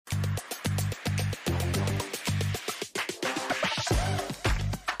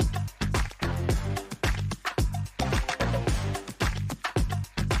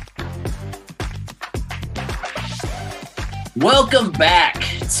Welcome back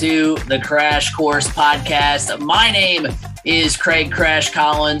to the Crash Course podcast. My name is Craig Crash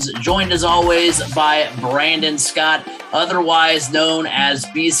Collins, joined as always by Brandon Scott, otherwise known as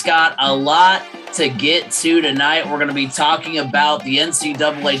B. Scott. A lot to get to tonight. We're going to be talking about the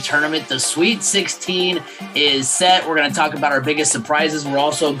NCAA tournament. The Sweet 16 is set. We're going to talk about our biggest surprises. We're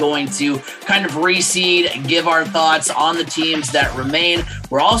also going to kind of reseed, give our thoughts on the teams that remain.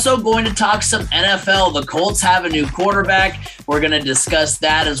 We're also going to talk some NFL. The Colts have a new quarterback. We're going to discuss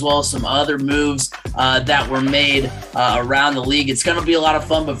that as well as some other moves that were made around the league. It's going to be a lot of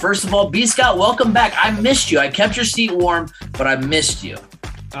fun. But first of all, B. Scott, welcome back. I missed you. I kept your seat warm, but I missed you.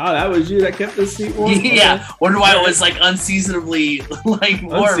 Oh, that was you that kept the seat warm? Yeah. Wonder why it was like unseasonably warm.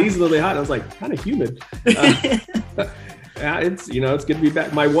 Unseasonably hot. I was like kind of humid. Yeah, it's good to be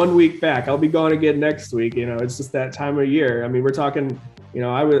back. My 1 week back. I'll be gone again next week. It's just that time of year. I mean, we're talking,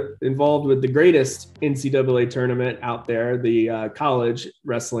 I was involved with the greatest NCAA tournament out there, the college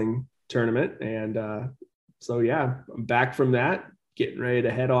wrestling tournament. And so, yeah, I'm back from that. Getting ready to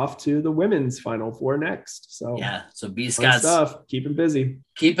head off to the women's Final Four next. So yeah, so B. Scott's stuff. Keep him busy,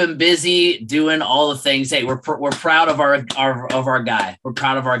 doing all the things. Hey, we're proud of our guy. We're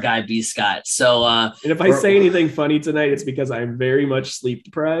proud of our guy, B. Scott. So and if I say anything funny tonight, it's because I'm very much sleep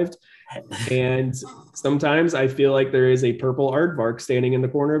deprived, and sometimes I feel like there is a purple aardvark standing in the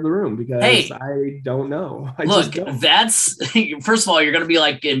corner of the room because I don't know. That's first of all, you're going to be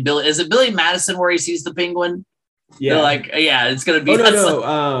like in Billy. Is it Billy Madison where he sees the penguin? Yeah, they're like, yeah, it's gonna be. Or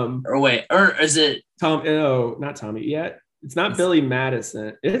is it Tom? No, not Tommy. Yeah, it's not Billy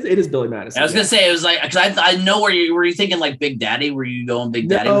Madison. It is Billy Madison. I was gonna say it was like because I know were you thinking like Big Daddy? Were you going Big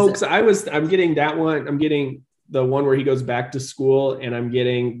Daddy? No, because I'm getting that one. I'm getting the one where he goes back to school, and I'm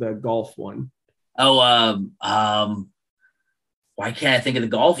getting the golf one. Oh, why can't I think of the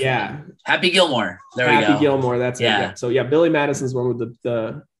golf? Yeah, one? Happy Gilmore. Happy Gilmore. That's it. Yeah. So yeah, Billy Madison's one with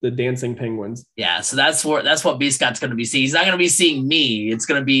the dancing penguins. Yeah. So that's what B. Scott's going to be seeing. He's not going to be seeing me. It's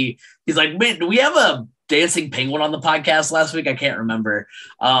going to be. He's like, man, do we have a dancing penguin on the podcast last week? I can't remember.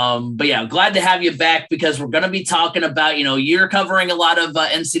 But yeah, glad to have you back because we're going to be talking about, you're covering a lot of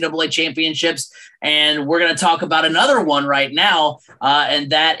NCAA championships, and we're going to talk about another one right now, and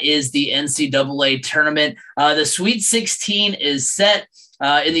that is the NCAA tournament. The Sweet 16 is set.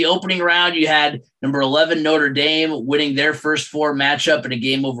 In the opening round, you had number 11 Notre Dame winning their first four matchup in a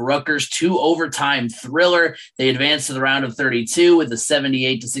game over Rutgers, 2-overtime thriller. They advanced to the round of 32 with a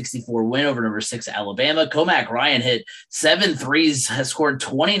 78-64 win over number 6 Alabama. Comac Ryan hit 7 threes, has scored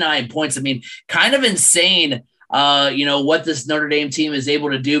 29 points. I mean, kind of insane. What this Notre Dame team is able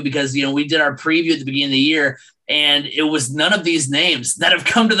to do because, we did our preview at the beginning of the year and it was none of these names that have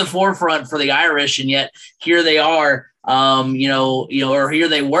come to the forefront for the Irish. And yet here they are, or here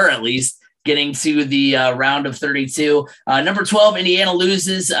they were at least getting to the round of 32. Number 12, Indiana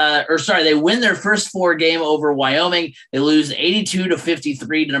loses, they win their first four game over Wyoming. They lose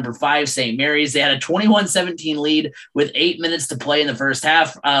 82-53 to number 5, St. Mary's. They had a 21-17 lead with 8 minutes to play in the first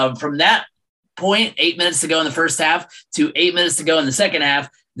half. From that point, 8 minutes to go in the first half to 8 minutes to go in the second half,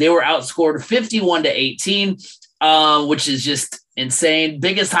 they were outscored 51-18, which is just insane.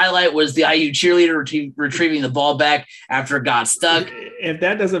 Biggest highlight was the IU cheerleader retrieving the ball back after it got stuck. If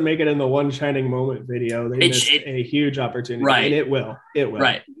that doesn't make it in the one shining moment video, they missed a huge opportunity. Right. And it will.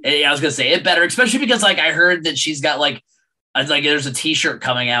 Right. I was going to say it better, especially because I heard that she's got there's a t-shirt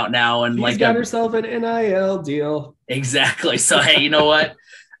coming out now and she's got herself an NIL deal. Exactly. So, hey, you know what?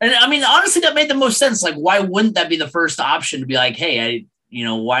 And I mean, honestly, that made the most sense. Like, why wouldn't that be the first option to be like, hey,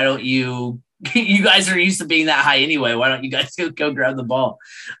 why don't you guys are used to being that high anyway. Why don't you guys go grab the ball?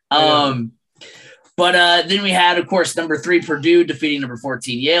 But then we had, of course, number 3, Purdue defeating number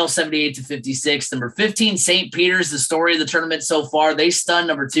 14, Yale, 78-56. Number 15, St. Peter's, the story of the tournament so far. They stunned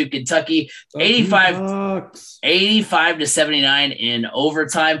number 2, Kentucky, 85-79 in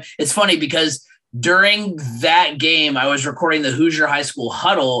overtime. It's funny because during that game, I was recording the Hoosier High School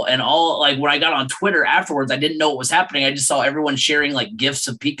huddle, and when I got on Twitter afterwards, I didn't know what was happening. I just saw everyone sharing GIFs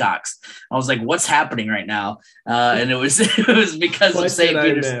of peacocks. I was like, "What's happening right now?" And it was because of St.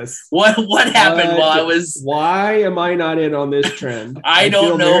 Peter's. What happened while I was? Why am I not in on this trend? I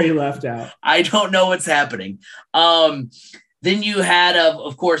don't know. Very left out. I don't know what's happening. Then you had,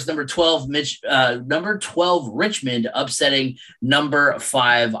 of course, number 12 Richmond upsetting number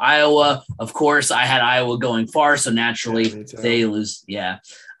 5 Iowa. Of course, I had Iowa going far, so naturally they lose. Yeah.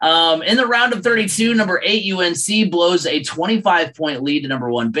 In the round of 32, number 8 UNC blows a 25-point lead to number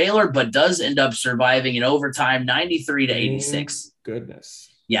 1 Baylor, but does end up surviving in overtime, 93-86.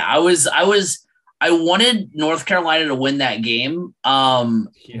 Goodness. Yeah, I wanted North Carolina to win that game. I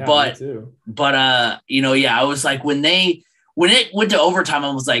was like, when when it went to overtime,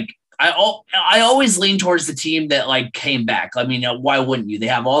 I was like, I always lean towards the team that like came back. I mean, why wouldn't you? They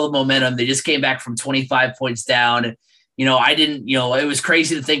have all the momentum. They just came back from 25 points down. I didn't, it was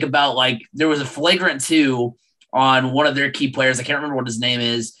crazy to think about, like, there was a flagrant 2 on one of their key players. I can't remember what his name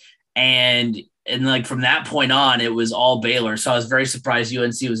is. And like from that point on, it was all Baylor. So I was very surprised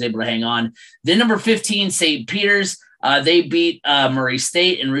UNC was able to hang on. Then number 15, St. Peter's. They beat Murray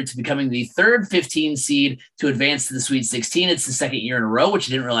State en route to becoming the third 15 seed to advance to the Sweet 16. It's the second year in a row, which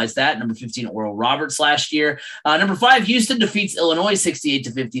I didn't realize that. Number 15, Oral Roberts last year. Number 5, Houston defeats Illinois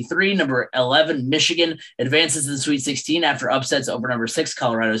 68-53. Number 11, Michigan advances to the Sweet 16 after upsets over number 6,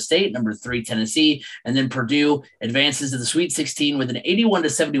 Colorado State. Number 3, Tennessee. And then Purdue advances to the Sweet 16 with an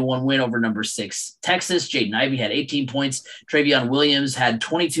 81-71 win over number 6, Texas. Jaden Ivey had 18 points. Travion Williams had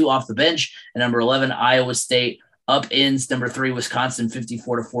 22 off the bench. And number 11, Iowa State upends number 3, Wisconsin,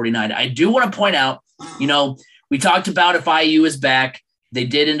 54-49. I do want to point out, we talked about if IU is back, they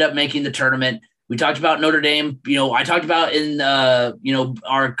did end up making the tournament. We talked about Notre Dame. I talked about in,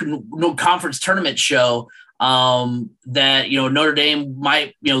 our conference tournament show that, Notre Dame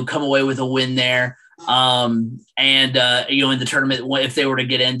might, come away with a win there. In the tournament, if they were to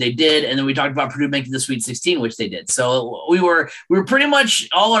get in, they did. And then we talked about Purdue making the Sweet 16, which they did. So we were pretty much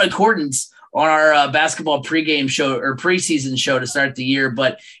all in accordance on our basketball pregame show or preseason show to start the year.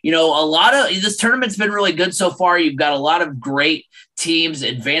 But, a lot of this tournament's been really good so far. You've got a lot of great teams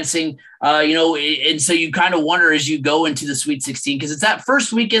advancing, and so you kind of wonder as you go into the Sweet 16, because it's that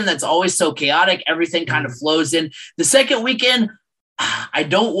first weekend that's always so chaotic. Everything kind of flows in. The second weekend,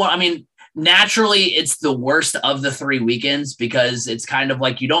 naturally, it's the worst of the 3 weekends because it's kind of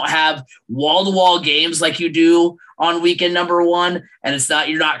like you don't have wall-to-wall games like you do on weekend number 1, and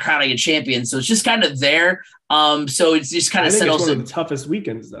you're not crowning a champion, so it's just kind of there. So it's just kind of settles. It's one of the toughest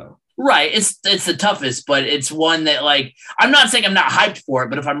weekends, though. Right, it's the toughest, but it's one that, like, I'm not saying I'm not hyped for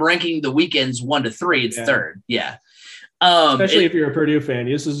it, but if I'm ranking the weekends 1 to 3, it's third. Yeah. Especially if you're a Purdue fan,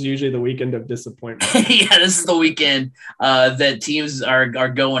 this is usually the weekend of disappointment. Yeah, this is the weekend that teams are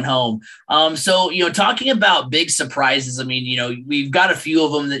going home. So, talking about big surprises, we've got a few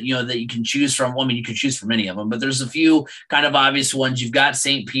of them that, that you can choose from. Well, you can choose from any of them, but there's a few kind of obvious ones. You've got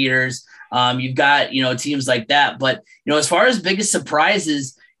St. Peter's, you've got, teams like that. But, as far as biggest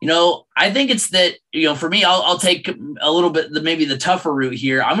surprises, I think it's that, for me, I'll take a little bit, maybe the tougher route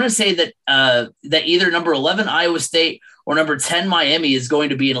here. I'm going to say that that either number 11 Iowa State or number 10 Miami is going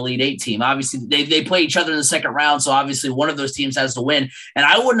to be an Elite 8 team. Obviously, they play each other in the second round, so obviously one of those teams has to win. And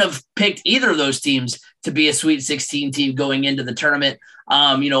I wouldn't have picked either of those teams to be a Sweet 16 team going into the tournament.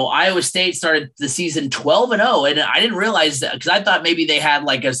 Iowa State started the season 12-0, and I didn't realize that because I thought maybe they had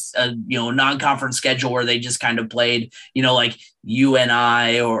like a non-conference schedule where they just kind of played, like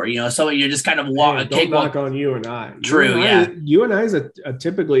UNI or, so you just kind of walk. Don't knock on UNI. True, UNI is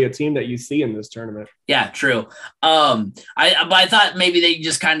typically a team that you see in this tournament. Yeah, true. I thought maybe they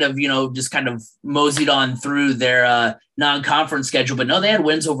just kind of, moseyed on through their non-conference schedule, but no, they had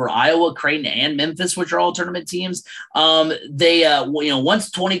wins over Iowa, Creighton, and Memphis, which are all tournament teams.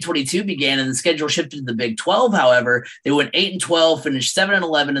 Once 2022 began and the schedule shifted to the Big 12, however, they went 8-12, finished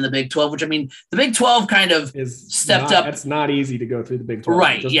 7-11 in the Big 12, which the Big 12 kind of stepped up. It's not easy to go through the Big 12.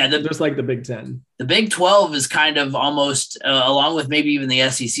 Right. Just like the Big 10. The Big 12 is kind of almost, along with maybe even the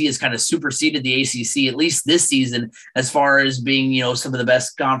SEC, has kind of superseded the ACC, at least this season, as far as being, some of the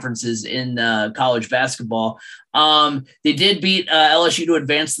best conferences in college basketball. They did beat LSU to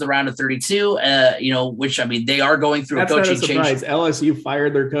advance to the round of 32, which, they are going through That's a coaching not a surprise. change. LSU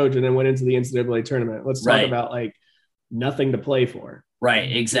fired their coach and then went into the NCAA tournament. Let's talk about nothing to play for.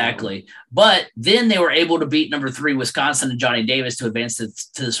 Right, exactly. But then they were able to beat number 3 Wisconsin and Johnny Davis to advance to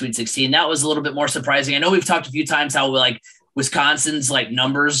the Sweet 16. That was a little bit more surprising. I know we've talked a few times how Wisconsin's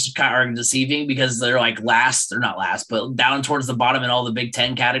numbers are deceiving because they're last, they're not last, but down towards the bottom in all the Big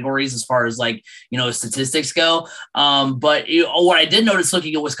 10 categories as far as statistics go. But what I did notice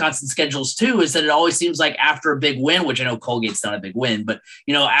looking at Wisconsin schedules too is that it always seems like after a big win, which I know Colgate's not a big win, but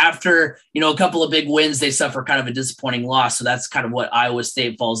after a couple of big wins, they suffer kind of a disappointing loss. So that's kind of what Iowa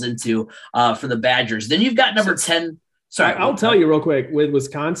State falls into for the Badgers. Then you've got number 10. Sorry, I'll tell you real quick with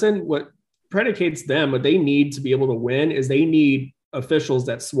Wisconsin, what what they need to be able to win is they need officials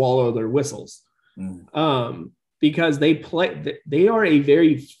that swallow their whistles. Because they are a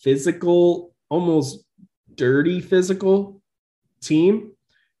very physical, almost dirty physical team.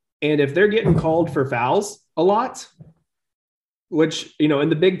 And if they're getting called for fouls a lot, which, in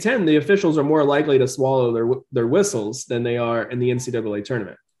the Big 10, the officials are more likely to swallow their whistles than they are in the NCAA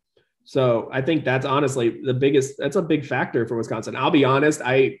tournament. So I think that's honestly that's a big factor for Wisconsin. I'll be honest.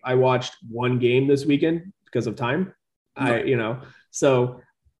 I watched one game this weekend because of time. So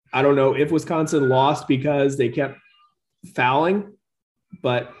I don't know if Wisconsin lost because they kept fouling,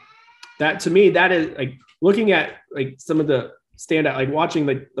 but that to me, that is like looking at like some of the standout, like watching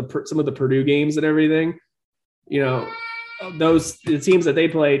like some of the Purdue games and everything, the teams that they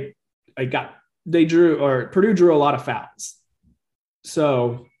played, Purdue drew a lot of fouls.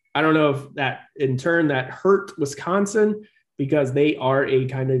 So I don't know if that in turn that hurt Wisconsin because they are a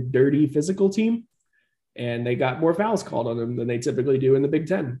kind of dirty physical team and they got more fouls called on them than they typically do in the Big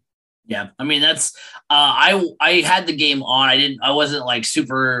Ten. Yeah. I mean, that's, I had the game on. I wasn't like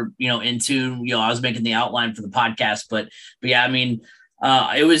super, in tune, I was making the outline for the podcast, but yeah, I mean,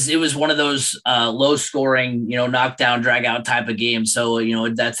 it was one of those low scoring, knockdown, drag out type of games. So,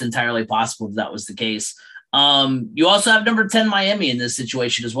 that's entirely possible if that was the case. You also have number 10 Miami in this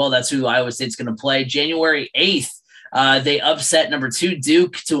situation as well. That's who Iowa State's going to play January 8th. They upset number 2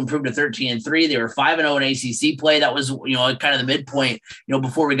 Duke to improve to 13-3. They were 5-0 in ACC play. That was, kind of the midpoint,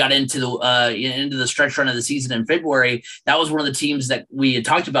 before we got into the stretch run of the season in February. That was one of the teams that we had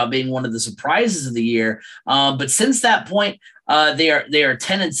talked about being one of the surprises of the year. But since that point, they are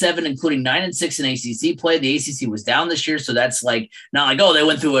 10-7, including 9-6 in ACC play. The ACC was down this year, so that's like not like, oh, they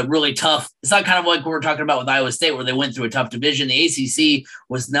went through a really tough. It's not kind of like what we're talking about with Iowa State, where they went through a tough division. The ACC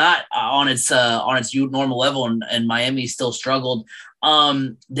was not on its normal level, and Miami still struggled.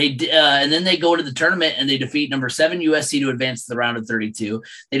 And then they go to the tournament and they defeat number 7 USC to advance to the round of 32.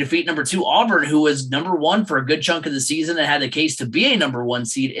 They defeat number 2 Auburn, who was number 1 for a good chunk of the season and had a case to be a number 1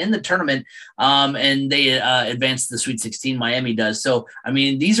 seed in the tournament. And they advanced to the Sweet 16. Miami does. So, I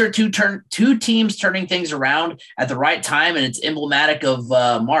mean, these are two teams turning things around at the right time, and it's emblematic of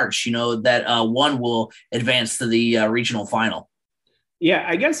March. That one will advance to the regional final. Yeah,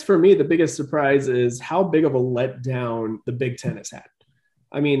 I guess for me, the biggest surprise is how big of a letdown the Big Ten has had.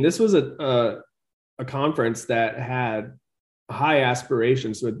 I mean, this was a conference that had high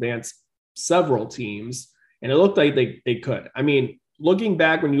aspirations to advance several teams, and it looked like they could. I mean, looking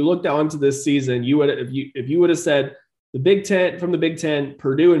back, when you looked onto this season, if you would have said the Big Ten,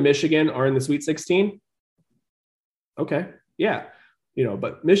 Purdue and Michigan are in the Sweet 16. Okay, yeah,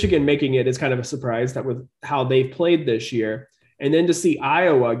 but Michigan making it is kind of a surprise that with how they've played this year. And then to see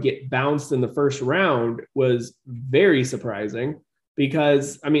Iowa get bounced in the first round was very surprising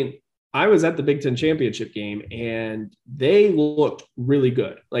because, I mean, I was at the Big Ten championship game and they looked really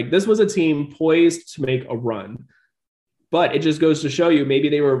good. Like this was a team poised to make a run, but it just goes to show you maybe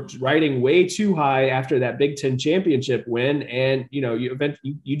they were riding way too high after that Big Ten championship win. And,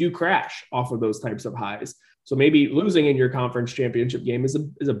 you do crash off of those types of highs. So maybe losing in your conference championship game is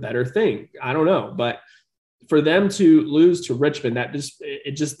a better thing. I don't know, but for them to lose to Richmond, it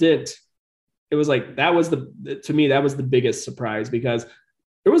was like, to me, that was the biggest surprise because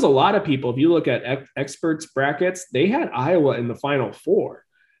there was a lot of people, if you look at experts brackets, they had Iowa in the Final Four.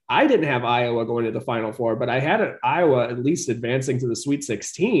 I didn't have Iowa going to the Final Four, but I had Iowa at least advancing to the Sweet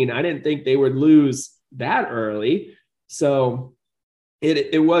 16. I didn't think they would lose that early. So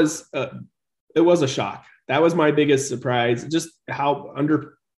it was a shock. That was my biggest surprise, just how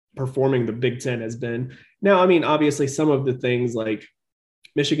underperforming the Big Ten has been. Now, I mean, obviously some of the things like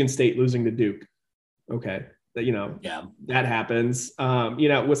Michigan State losing to Duke. Okay. That happens.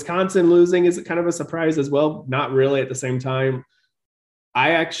 Wisconsin losing is kind of a surprise as well. Not really at the same time.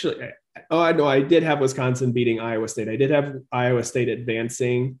 I did have Wisconsin beating Iowa State. I did have Iowa State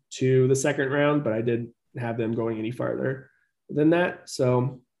advancing to the second round, but I didn't have them going any farther than that.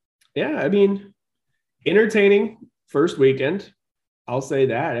 So yeah, I mean, entertaining first weekend. I'll say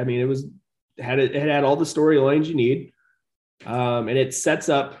that. I mean, it had all the storylines you need. And it sets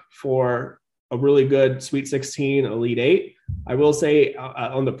up for a really good Sweet 16, Elite 8. I will say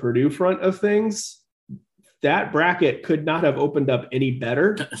on the Purdue front of things, that bracket could not have opened up any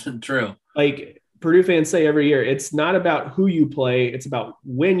better. True. Like Purdue fans say every year, it's not about who you play, it's about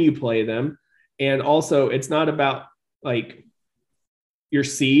when you play them. And also it's not about like your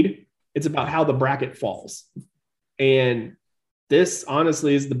seed, it's about how the bracket falls. And this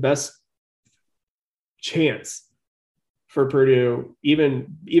honestly is the best chance for Purdue, even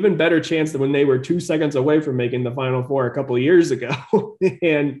better chance than when they were 2 seconds away from making the Final Four a couple of years ago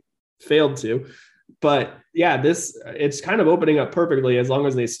and failed to. But yeah, it's kind of opening up perfectly as long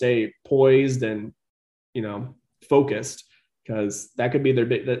as they stay poised and, focused, because that could be their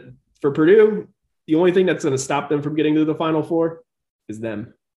big, for Purdue, the only thing that's going to stop them from getting to the Final Four is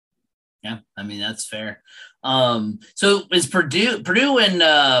them. Yeah. I mean, that's fair. So is Purdue and,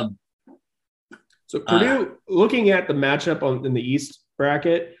 So Purdue, looking at the matchup in the East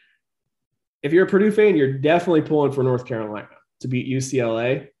bracket, if you're a Purdue fan, you're definitely pulling for North Carolina to beat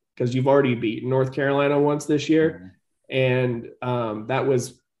UCLA because you've already beaten North Carolina once this year. And that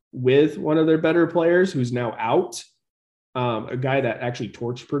was with one of their better players who's now out. A guy that actually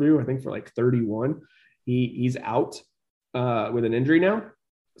torched Purdue, I think for like 31. He's out with an injury now.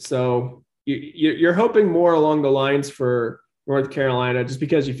 So you're hoping more along the lines for North Carolina, just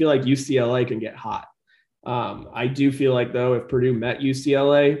because you feel like UCLA can get hot. I do feel like, though, if Purdue met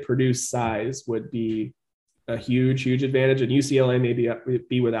UCLA, Purdue's size would be a huge advantage. And UCLA maybe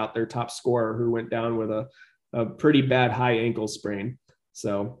be without their top scorer, who went down with a pretty bad high ankle sprain.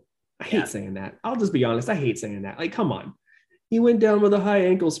 So I hate saying that. I'll just be honest. I hate saying that. Like, come on. He went down with a high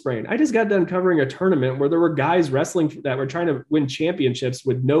ankle sprain. I just got done covering a tournament where there were guys wrestling that were trying to win championships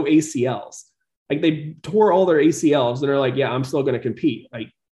with no ACLs. Like, they tore all their ACLs and they're like, yeah, I'm still going to compete.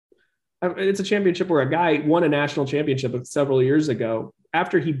 Like, it's a championship where a guy won a national championship several years ago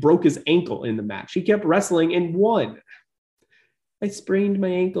after he broke his ankle in the match. He kept wrestling and won. I sprained my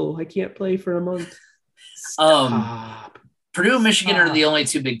ankle. I can't play for a month. Stop. Purdue and Michigan are the only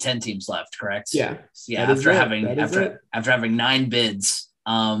two Big Ten teams left, correct? Yeah. Yeah. After having 9 bids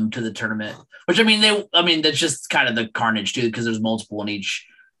to the tournament, which that's just kind of the carnage too, because there's multiple in each,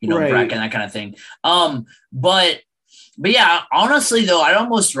 bracket and that kind of thing. But yeah, honestly though, I'd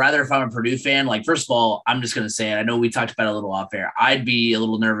almost rather, if I'm a Purdue fan, like, first of all, I'm just going to say it. I know we talked about it a little off air. I'd be a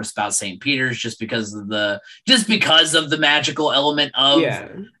little nervous about St. Peter's just because of the magical element of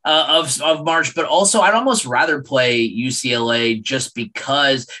March, but also I'd almost rather play UCLA just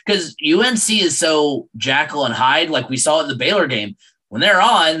because UNC is so Jekyll and Hyde, like we saw in the Baylor game. When they're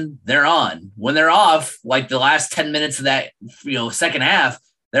on, they're on. When they're off, like the last 10 minutes of that, second half,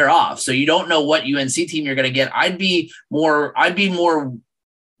 they're off. So you don't know what UNC team you're going to get. I'd be more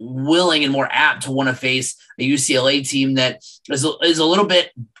willing and more apt to want to face a UCLA team that is a little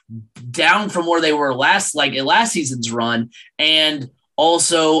bit down from where they were last season's run. And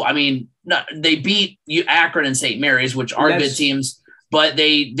also, they beat Akron and St. Mary's, which are good teams, but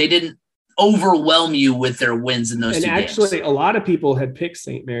they didn't overwhelm you with their wins in those two games. And actually, a lot of people had picked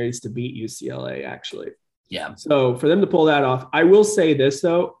St. Mary's to beat UCLA, actually. Yeah. So for them to pull that off, I will say this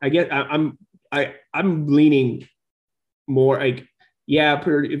though. I'm leaning more like, if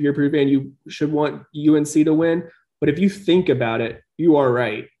you're a Purdue fan, you should want UNC to win. But if you think about it, you are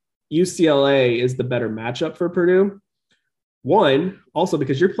right. UCLA is the better matchup for Purdue. One, also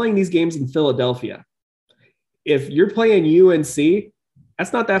because you're playing these games in Philadelphia. If you're playing UNC,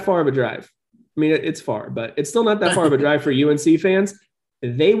 that's not that far of a drive. I mean, it's far, but it's still not that far of a drive for UNC fans.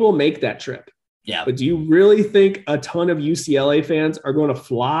 They will make that trip. Yeah. But do you really think a ton of UCLA fans are going to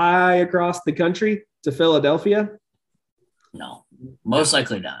fly across the country to Philadelphia? No, most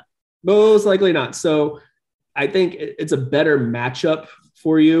likely not. Most likely not. So I think it's a better matchup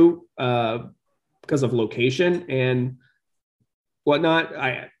for you because of location and whatnot.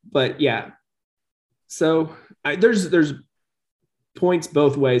 So there's points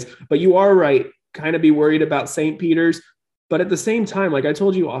both ways, but you are right. Kind of be worried about St. Peter's, but at the same time, like I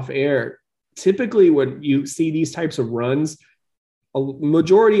told you off air, typically when you see these types of runs, a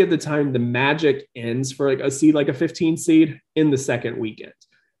majority of the time the magic ends for a 15 seed in the second weekend.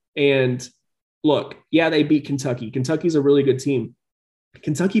 And look, they beat Kentucky. Kentucky's a really good team.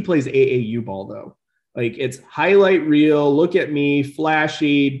 Kentucky plays AAU ball though. Like, it's highlight reel, look at me,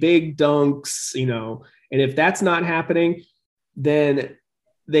 flashy, big dunks, and if that's not happening, then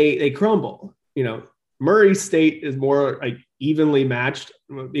they crumble. Murray State is more like evenly matched,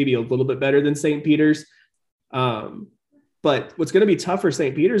 maybe a little bit better than St. Peter's. But what's going to be tough for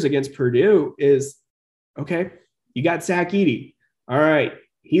St. Peter's against Purdue is, okay, you got Zach Edey. All right,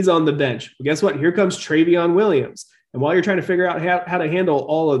 he's on the bench. Well, guess what? Here comes Travion Williams. And while you're trying to figure out how to handle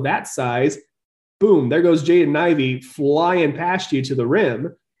all of that size, boom, there goes Jaden Ivey flying past you to the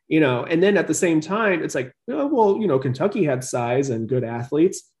rim. And then at the same time, it's like, Kentucky had size and good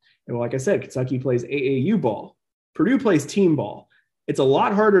athletes. And like I said, Kentucky plays AAU ball. Purdue plays team ball. It's a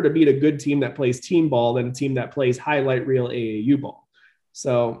lot harder to beat a good team that plays team ball than a team that plays highlight reel AAU ball.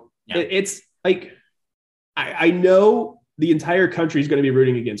 So it's like, I know the entire country is going to be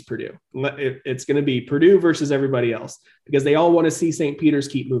rooting against Purdue. It's going to be Purdue versus everybody else because they all want to see St. Peter's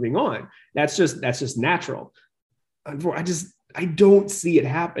keep moving on. That's just natural. I don't see it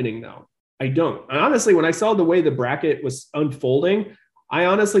happening though. I don't. And honestly, when I saw the way the bracket was unfolding, I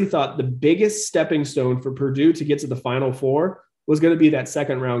honestly thought the biggest stepping stone for Purdue to get to the Final Four was going to be that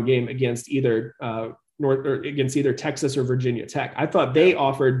second round game against either Texas or Virginia Tech. I thought they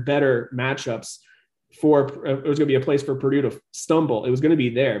offered better matchups for it was going to be a place for Purdue to stumble. It was going to be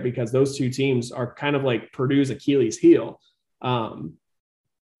there because those two teams are kind of like Purdue's Achilles heel. But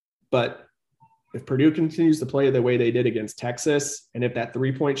if Purdue continues to play the way they did against Texas, and if that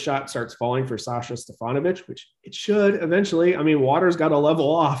 3-point shot starts falling for Sasha Stefanovic, which it should eventually, I mean, water's got to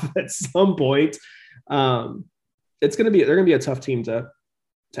level off at some point. They're going to be a tough team to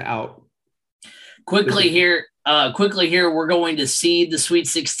out. Quickly here, we're going to seed the Sweet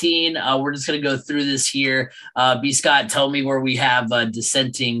 16. We're just going to go through this here. B. Scott, tell me where we have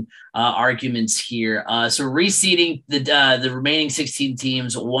dissenting arguments here. So reseeding the remaining 16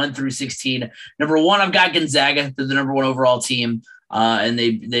 teams, 1 through 16. Number 1, I've got Gonzaga. They're the number 1 overall team. And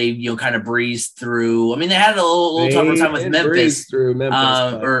they kind of breezed through. I mean, they had a little tougher time with Memphis. Through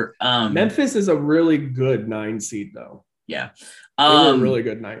Memphis, Memphis is a really good 9 seed, though. Yeah, they were a really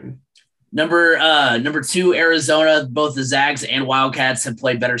good 9. Number 2, Arizona. Both the Zags and Wildcats have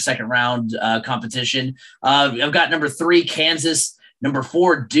played better second round competition. I've got number 3, Kansas. Number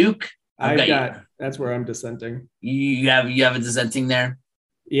 4, Duke. That's where I'm dissenting. You have a dissenting there.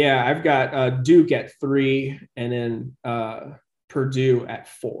 Yeah, I've got Duke at 3, and then Purdue at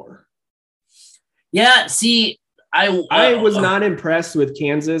 4. Yeah, see, I was not impressed with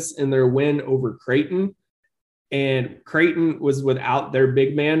Kansas in their win over Creighton. And Creighton was without their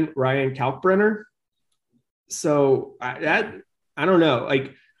big man, Ryan Kalkbrenner. So I don't know.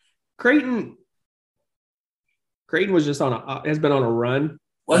 Like Creighton was just has been on a run.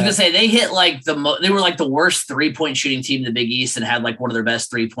 Well, I was gonna say they hit they were like the worst 3-point shooting team in the Big East and had like one of their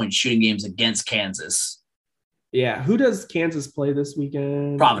best 3-point shooting games against Kansas. Yeah. Who does Kansas play this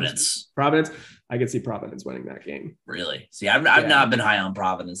weekend? Providence. I could see Providence winning that game. Really? See, I've not been high on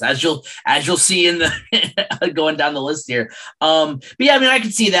Providence, as you'll see in the going down the list here. But yeah, I mean, I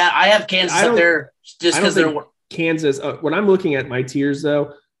can see that. I have Kansas up there just because they're Kansas. When I'm looking at my tiers,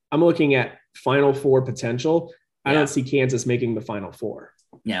 though, I'm looking at Final Four potential. I don't see Kansas making the Final Four.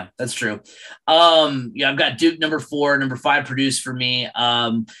 Yeah, that's true. I've got Duke number 4, number 5 Purdue for me.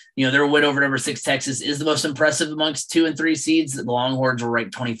 Their win over number 6 Texas is the most impressive amongst 2 and 3 seeds. The Longhorns were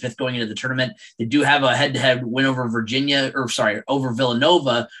ranked 25th going into the tournament. They do have a head-to-head win over over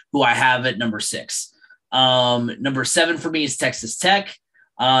Villanova, who I have at number 6. Number 7 for me is Texas Tech.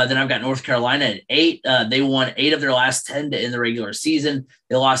 Then I've got North Carolina at 8. They won 8 of their last 10 in the regular season.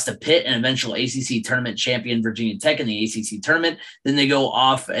 They lost to Pitt, an eventual ACC tournament champion, Virginia Tech, in the ACC tournament. Then they go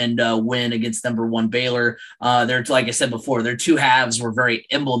off and win against number 1 Baylor. They're, like I said before, their 2 halves were very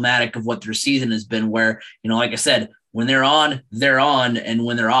emblematic of what their season has been, where, like I said, when they're on, and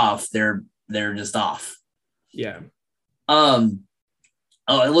when they're off, they're just off. Yeah.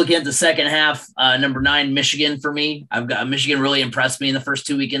 Looking at the second half, number 9, Michigan for me. I've got Michigan really impressed me in the first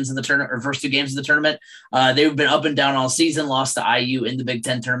 2 weekends of the tournament, or first 2 games of the tournament. They've been up and down all season, lost to IU in the Big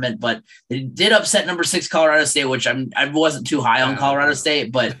Ten tournament, but they did upset number 6 Colorado State, which I wasn't too high on Colorado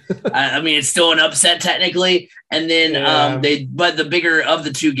State, but I mean, it's still an upset technically. And then but the bigger of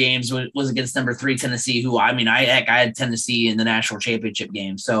the 2 games was against number 3 Tennessee, who I had Tennessee in the national championship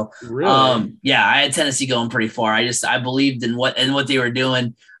game. So really? I had Tennessee going pretty far. I believed in what they were doing.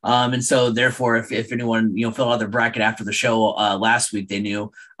 And so therefore, if anyone, filled out their bracket after the show last week, they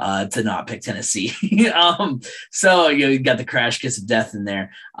knew to not pick Tennessee. So you got the crash kiss of death in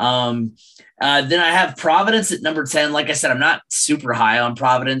there. Then I have Providence at number 10. Like I said, I'm not super high on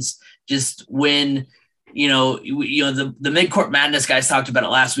Providence. Just when, the mid-court madness guys talked about it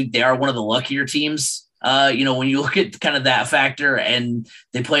last week. They are one of the luckier teams. When you look at kind of that factor, and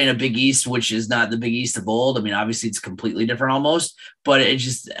they play in a Big East, which is not the Big East of old. I mean, obviously it's completely different almost, but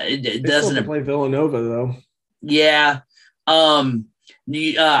it doesn't play Villanova though. Yeah.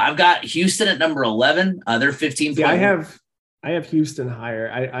 I've got Houston at number 11. They're 15. Yeah, I have Houston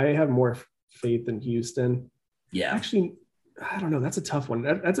higher. I have more faith in Houston. Yeah. Actually, I don't know. That's a tough one.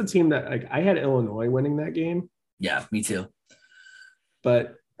 That's a team that I had Illinois winning that game. Yeah, me too.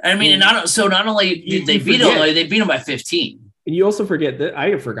 But I mean, not only did they beat Illinois, they beat them by 15. And you also forget that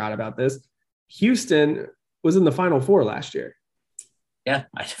I forgot about this. Houston was in the Final Four last year. Yeah,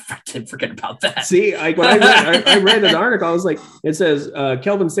 I did forget about that. See, when I read an article, I was like, it says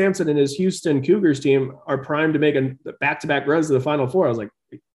Kelvin Sampson and his Houston Cougars team are primed to make a back-to-back runs to the Final Four. I was like,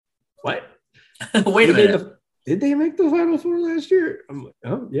 what? Wait a minute. Did they make the Final Four last year? I'm like,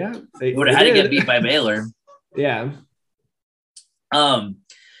 oh, yeah. They would have had to get beat by Baylor. Yeah.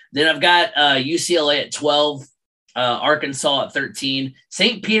 Then I've got UCLA at 12, Arkansas at 13,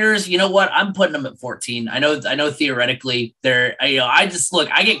 St. Peter's. You know what? I'm putting them at 14. I know theoretically they're, I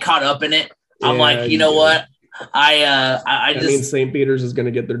get caught up in it. I'm what? I just mean St. Peter's is going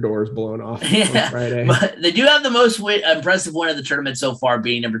to get their doors blown off on Friday. But they do have the most impressive win of the tournament so far,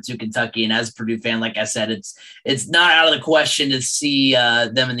 being number 2 Kentucky. And as a Purdue fan, like I said, it's not out of the question to see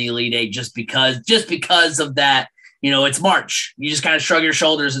them in the Elite Eight just because of that. it's March. You just kind of shrug your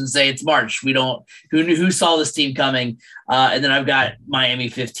shoulders and say it's March. We don't, who saw this team coming? And then I've got Miami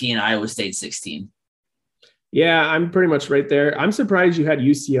 15, Iowa State 16. Yeah, I'm pretty much right there. I'm surprised you had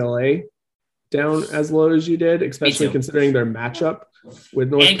UCLA down as low as you did, especially considering their matchup with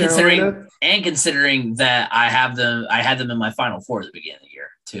North Carolina. And considering that I had them in my Final Four at the beginning of the year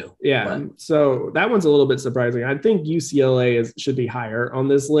too. Yeah, so that one's a little bit surprising. I think UCLA should be higher on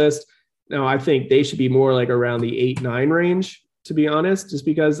this list. Now, I think they should be more like around the 8-9 range, to be honest, just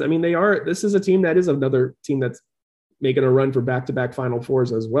because, this is a team that is another team that's making a run for back-to-back Final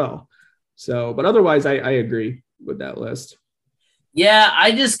Fours as well. So, but otherwise, I agree with that list. Yeah,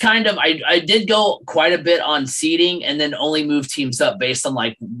 I just I did go quite a bit on seeding and then only move teams up based on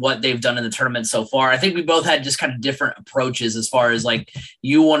like what they've done in the tournament so far. I think we both had just kind of different approaches as far as like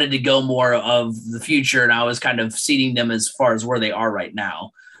you wanted to go more of the future and I was kind of seeding them as far as where they are right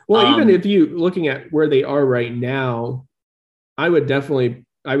now. Well, even if you looking at where they are right now, I would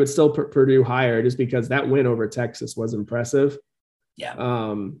still put Purdue higher just because that win over Texas was impressive.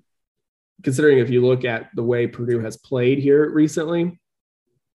 Yeah. Considering if you look at the way Purdue has played here recently,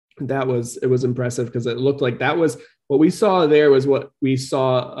 it was impressive because it looked like that was what we saw there was what we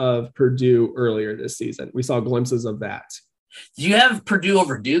saw of Purdue earlier this season. We saw glimpses of that. Do you have Purdue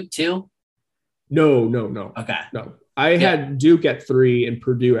over Duke too? No. Okay. No. I had Duke at 3 and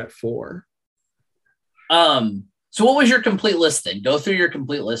Purdue at 4. So what was your complete list then? Go through your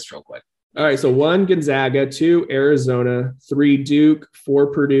complete list real quick. All right. So 1, Gonzaga, 2, Arizona, 3, Duke, 4,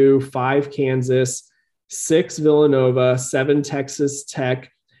 Purdue, 5, Kansas, 6, Villanova, 7, Texas Tech,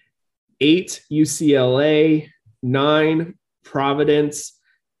 8, UCLA, 9, Providence,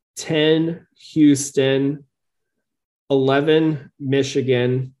 10, Houston, 11,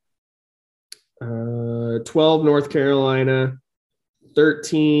 Michigan, 12, North Carolina,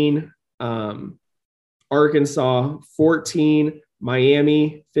 13, Arkansas, 14,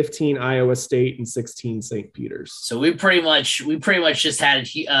 Miami, 15, Iowa State, and 16, St. Peter's. So we pretty much just had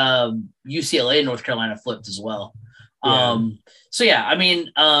UCLA and North Carolina flipped as well. Yeah. So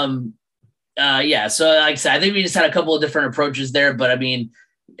like I said, I think we just had a couple of different approaches there, but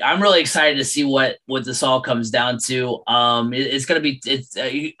I'm really excited to see what this all comes down to. It's going to be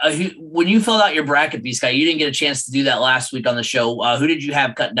when you filled out your bracket, B-Sky, you didn't get a chance to do that last week on the show. Who did you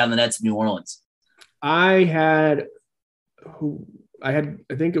have cutting down the nets in New Orleans? I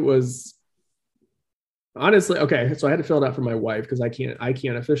think it was honestly, okay. So I had to fill it out for my wife because I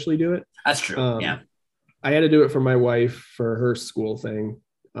can't officially do it. That's true. Yeah. I had to do it for my wife for her school thing.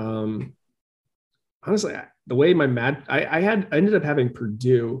 Honestly, the way I ended up having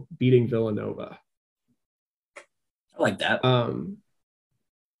Purdue beating Villanova. I like that.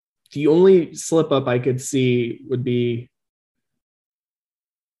 The only slip up I could see would be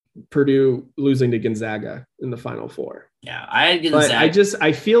Purdue losing to Gonzaga in the Final Four. Yeah, I had Gonzaga. But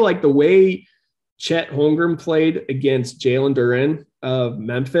I feel like the way Chet Holmgren played against Jalen Duren of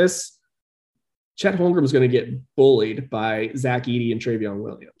Memphis, Chet Holmgren is going to get bullied by Zach Edey and Travion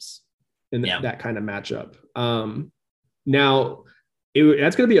Williams in that kind of matchup. Now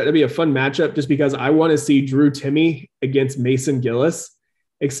that's going to be a fun matchup just because I want to see Drew Timme against Mason Gillis,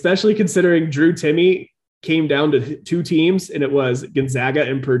 especially considering Drew Timme came down to 2 teams and it was Gonzaga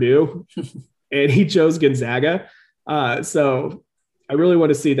and Purdue and he chose Gonzaga. So I really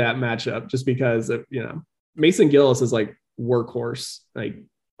want to see that matchup just because of, Mason Gillis is like workhorse, like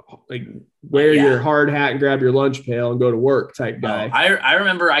wear your hard hat and grab your lunch pail and go to work type guy. I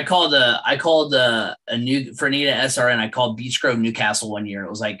remember I called a new for Anita SRN. I called Beach Grove Newcastle one year. It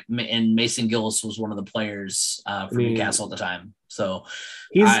was like, and Mason Gillis was one of the players for Newcastle at the time. So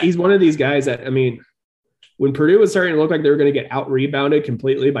he's one of these guys that, when Purdue was starting to look like they were going to get out rebounded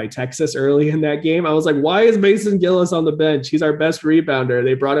completely by Texas early in that game, I was like, why is Mason Gillis on the bench? He's our best rebounder.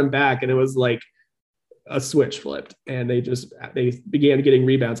 They brought him back and it was like a switch flipped and they began getting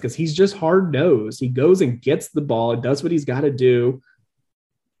rebounds because he's just hard nosed. He goes and gets the ball and does what he's got to do.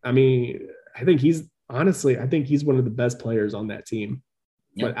 I think he's one of the best players on that team.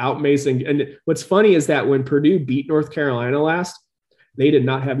 Yep. Without Mason. And what's funny is that when Purdue beat North Carolina last, they did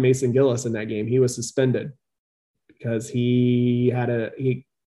not have Mason Gillis in that game. He was suspended because he had a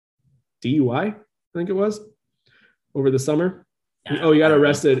DUI, I think it was, over the summer. He got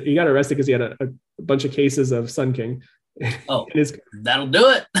arrested. He got arrested because he had a bunch of cases of Sun King. Oh, that'll do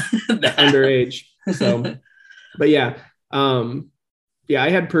it. Underage. So, but yeah. I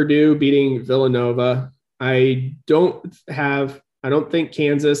had Purdue beating Villanova. I don't think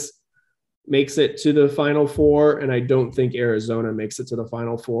Kansas makes it to the Final Four, and I don't think Arizona makes it to the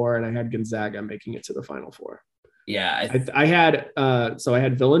Final Four, and I had Gonzaga making it to the Final Four. Yeah. I had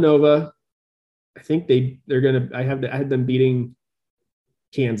Villanova I think I had them beating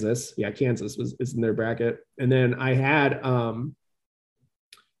Kansas. Yeah, Kansas is in their bracket. And then I had I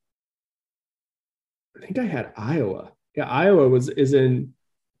think I had Iowa. Yeah, Iowa is in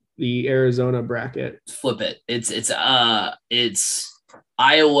the Arizona bracket. Flip it. It's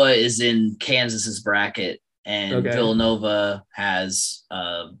Iowa is in Kansas's bracket, and Okay. Villanova has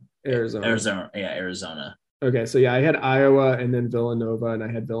Arizona. Yeah, Arizona. Okay, so yeah, I had Iowa and then Villanova, and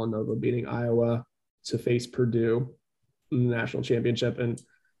I had Villanova beating Iowa to face Purdue in the national championship, and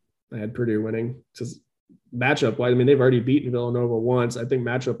I had Purdue winning. Just matchup wise, I mean, they've already beaten Villanova once. I think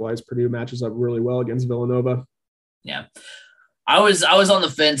matchup wise, Purdue matches up really well against Villanova. Yeah. I was on the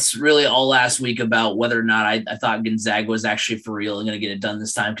fence really all last week about whether or not I thought Gonzaga was actually for real and going to get it done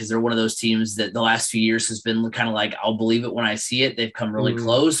this time, because they're one of those teams that the last few years has been kind of like, I'll believe it when I see it. They've come really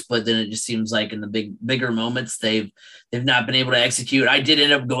close, but then it just seems like in the bigger moments they've not been able to execute. I did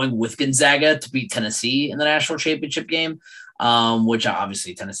end up going with Gonzaga to beat Tennessee in the national championship game, which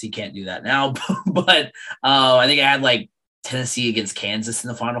obviously Tennessee can't do that now, but I think I had like Tennessee against Kansas in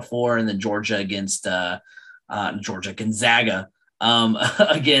the Final Four, and then Georgia against Gonzaga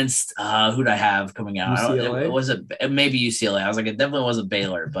against who'd I have coming out? UCLA? Maybe UCLA. I was like, it definitely wasn't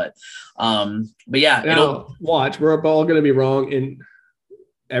Baylor, but yeah. Now watch, we're all going to be wrong, and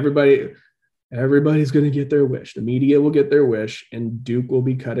everybody's going to get their wish. The media will get their wish, and Duke will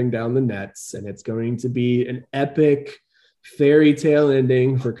be cutting down the nets, and it's going to be an epic fairy tale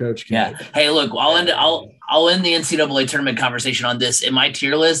ending for Coach K. Yeah. Hey, look, I'll end the NCAA tournament conversation on this. In my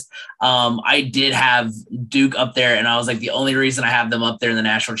tier list, I did have Duke up there, and I was like, the only reason I have them up there in the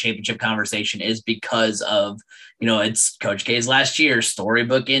national championship conversation is because of, it's Coach K's last year,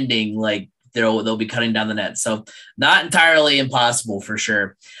 storybook ending. Like they'll be cutting down the net, so not entirely impossible for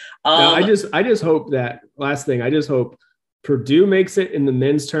sure. No, I just hope that last thing. I just hope Purdue makes it in the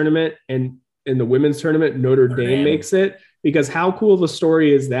men's tournament, and in the women's tournament, Notre Dame makes it. Because how cool of a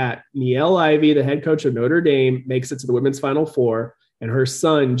story is that? Niele Ivey, the head coach of Notre Dame, makes it to the women's Final Four, and her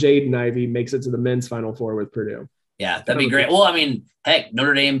son, Jaden Ivey, makes it to the men's Final Four with Purdue. Yeah, that'd be great. Well, I mean, heck,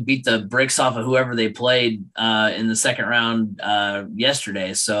 Notre Dame beat the bricks off of whoever they played in the second round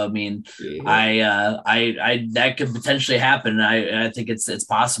yesterday. So, I mean, yeah. I that could potentially happen. I think it's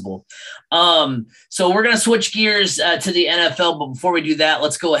possible. So we're going to switch gears to the NFL. But before we do that,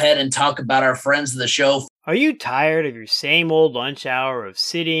 let's go ahead and talk about our friends of the show. Are you tired of your same old lunch hour of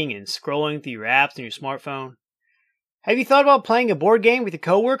sitting and scrolling through your apps on your smartphone? Have you thought about playing a board game with your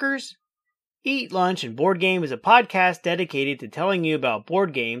coworkers? Eat Lunch and Board Game is a podcast dedicated to telling you about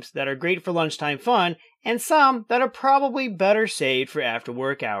board games that are great for lunchtime fun and some that are probably better saved for after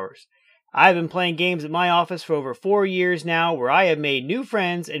work hours. I've been playing games at my office for over 4 years now, where I have made new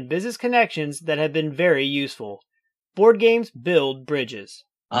friends and business connections that have been very useful. Board games build bridges.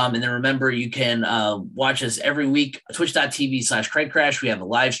 And then remember, you can watch us every week, twitch.tv/CraigCrash. We have a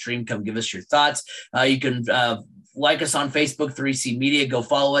live stream. Come give us your thoughts. You can like us on Facebook, 3C Media. Go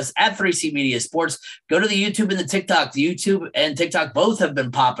follow us at 3C Media Sports. Go to the YouTube and the TikTok. The YouTube and TikTok both have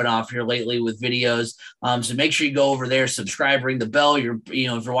been popping off here lately with videos. So make sure you go over there, subscribe, ring the bell. If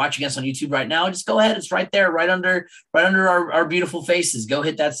you're watching us on YouTube right now, just go ahead. It's right there, right under our beautiful faces. Go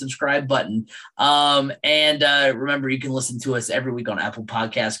hit that subscribe button. And remember, you can listen to us every week on Apple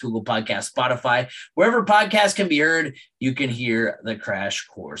Podcasts, Google Podcasts, Spotify, wherever podcasts can be heard. You can hear the Crash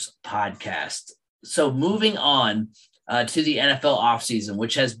Course podcast. So moving on to the NFL offseason,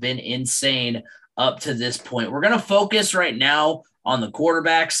 which has been insane up to this point. We're going to focus right now on the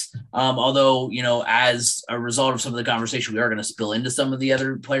quarterbacks, although, as a result of some of the conversation, we are going to spill into some of the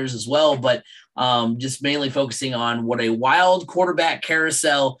other players as well, but just mainly focusing on what a wild quarterback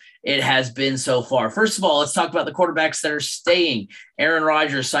carousel it has been so far. First of all, let's talk about the quarterbacks that are staying. Aaron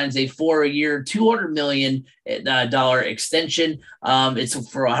Rodgers signs a 4-year, $200 million extension. It's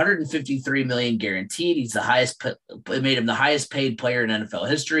for $153 million guaranteed. He's the highest, made him the highest paid player in NFL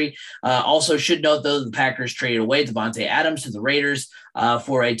history. Also should note, though, the Packers traded away Devontae Adams to the Raiders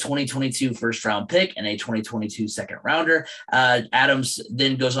for a 2022 first round pick and a 2022 second rounder. Adams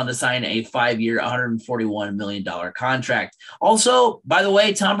then goes on to sign a 5-year, $141 million contract. Also, by the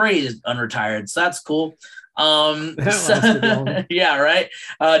way, Tom Brady is unretired, so that's cool. Yeah, right.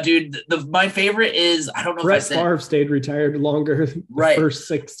 Dude, my favorite is, I don't know Brett if I said Favre stayed retired longer the first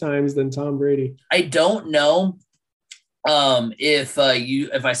 6 times than Tom Brady. I don't know if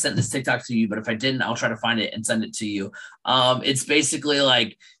I sent this TikTok to you, but if I didn't, I'll try to find it and send it to you. It's basically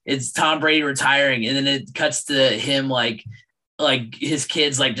like it's Tom Brady retiring, and then it cuts to him like like his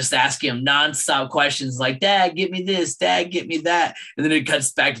kids like just asking him nonstop questions like, Dad, get me this, Dad, get me that. And then it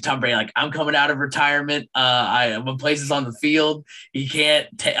cuts back to Tom Brady like, I'm coming out of retirement. My place is on the field.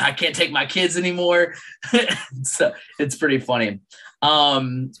 I can't take my kids anymore. So it's pretty funny.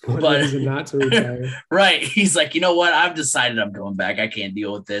 But not to retire. Right. He's like, you know what? I've decided I'm going back. I can't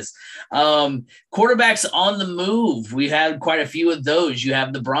deal with this. Quarterbacks on the move. We had quite a few of those. You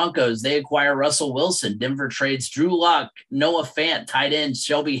have the Broncos. They acquire Russell Wilson. Denver trades Drew Lock, Noah Fant, tight end,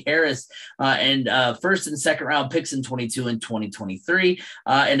 Shelby Harris, and first and second round picks in 22 and 2023,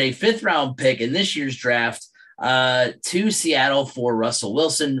 and a fifth round pick in this year's draft to Seattle for Russell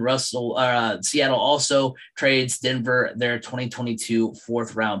Wilson. Seattle also trades Denver their 2022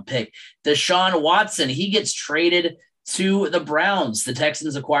 fourth round pick. Deshaun Watson, he gets traded to the Browns. The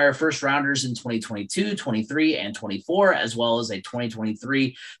Texans acquire first rounders in 2022, 23, and 24, as well as a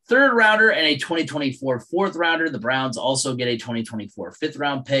 2023 third rounder and a 2024 fourth rounder. The Browns also get a 2024 fifth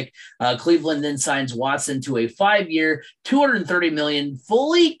round pick. Cleveland then signs Watson to a 5-year, $230 million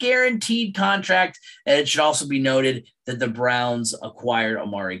fully guaranteed contract. And it should also be noted that the Browns acquired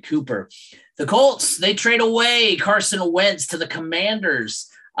Amari Cooper. The Colts, they trade away Carson Wentz to the Commanders.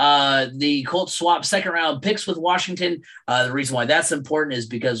 The Colts swap second round picks with Washington. The reason why that's important is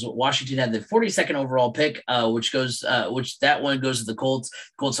because Washington had the 42nd overall pick, which that one goes to the Colts. The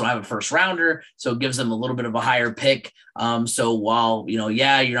Colts don't have a first rounder, so it gives them a little bit of a higher pick. So while,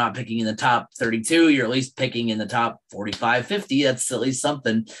 you're not picking in the top 32, you're at least picking in the top 45, 50. That's at least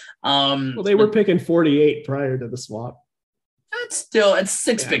something. Well, they were picking 48 prior to the swap. It's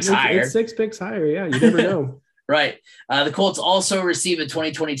six picks higher. It's 6 picks higher. Yeah. You never know. Right. The Colts also receive a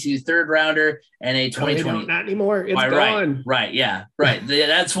 2022 third rounder and a 2020. Not anymore. It's gone. Right. Yeah. Right.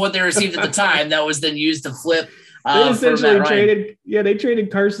 That's what they received at the time. That was then used to flip. They essentially traded. Yeah, they traded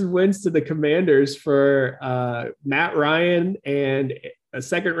Carson Wentz to the Commanders for Matt Ryan and a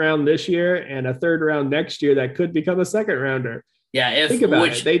second round this year and a third round next year that could become a second rounder. Yeah. Think about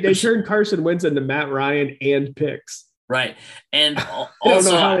it. They turned Carson Wentz into Matt Ryan and picks. Right. And also, I don't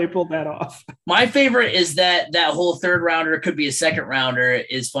know how they pulled that off. My favorite is that whole third rounder could be a second rounder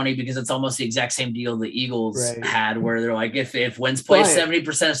is funny because it's almost the exact same deal the Eagles had where they're like, if Wentz plays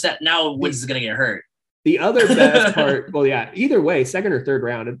 70% of set, now Wentz is going to get hurt. The other best part, well, yeah, either way, second or third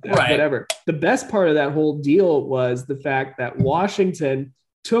round, whatever. The best part of that whole deal was the fact that Washington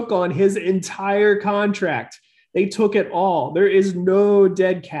took on his entire contract. They took it all. There is no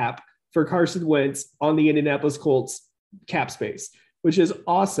dead cap for Carson Wentz on the Indianapolis Colts cap space, which is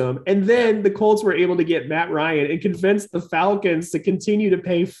awesome. And then the Colts were able to get Matt Ryan and convince the Falcons to continue to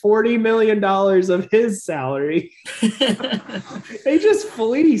pay $40 million of his salary. They just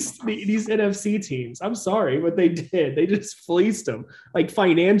fleeced these NFC teams. I'm sorry, what they did. They just fleeced them, like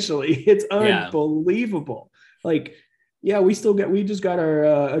financially. It's unbelievable. Like, yeah, we just got our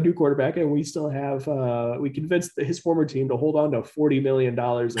a new quarterback, and we still have we convinced his former team to hold on to $40 million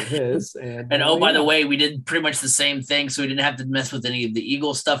of his. And by the way, we did pretty much the same thing, so we didn't have to mess with any of the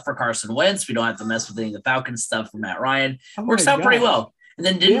Eagles stuff for Carson Wentz. We don't have to mess with any of the Falcons stuff for Matt Ryan. Works out pretty well. And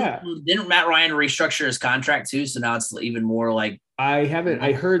then didn't Matt Ryan restructure his contract too? So now it's even more like I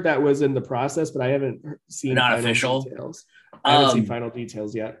heard that was in the process, but I haven't seen official details. I haven't seen final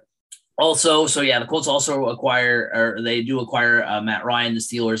details yet. Also, the Colts also acquire Matt Ryan. The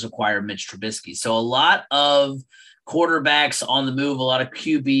Steelers acquire Mitch Trubisky. So a lot of quarterbacks on the move, a lot of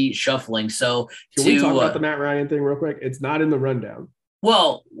QB shuffling. So can we talk about the Matt Ryan thing real quick? It's not in the rundown.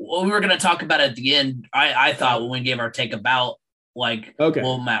 Well, we were going to talk about it at the end. I thought when we gave our take about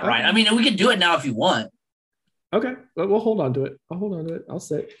Matt Ryan. I mean, we can do it now if you want. Okay, but we'll hold on to it. I'll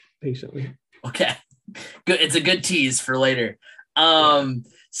sit patiently. Okay, good. It's a good tease for later.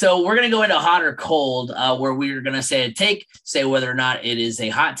 So we're going to go into hot or cold, where we're going to say whether or not it is a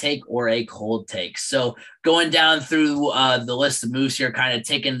hot take or a cold take. So going down through the list of moves here, kind of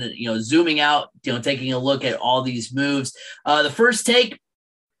taking, zooming out, taking a look at all these moves. The first take,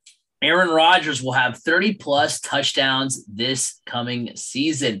 Aaron Rodgers will have 30 plus touchdowns this coming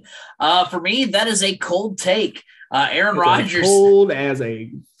season. For me, that is a cold take. Aaron Rodgers, cold as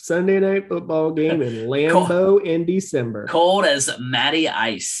a Sunday night football game in Lambeau in December. Cold as Matty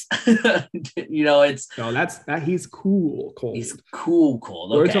Ice. He's cool. Cold. He's cool.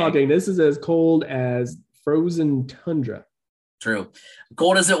 Cold. Okay. We're talking. This is as cold as frozen tundra. True.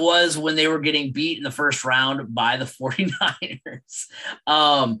 Cold as it was when they were getting beat in the first round by the 49ers.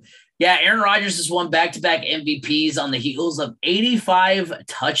 Yeah, Aaron Rodgers has won back-to-back MVPs on the heels of 85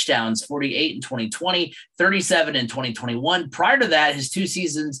 touchdowns, 48 in 2020, 37 in 2021. Prior to that, his 2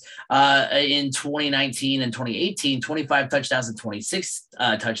 seasons in 2019 and 2018, 25 touchdowns and 26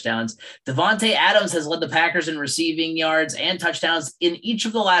 touchdowns. Davante Adams has led the Packers in receiving yards and touchdowns in each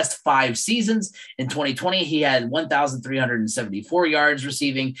of the last 5 seasons. In 2020, he had 1,374 yards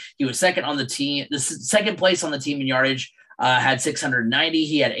receiving. He was second on the team, the second place on the team in yardage. Had 690.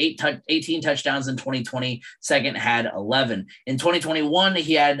 He had 18 touchdowns in 2020. Second had 11. In 2021,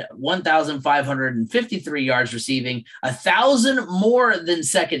 he had 1,553 yards receiving, 1,000 more than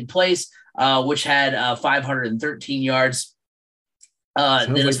second place, which had 513 yards. Sounds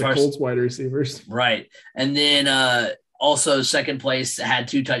like the Colts wide receivers. Right. And then also second place had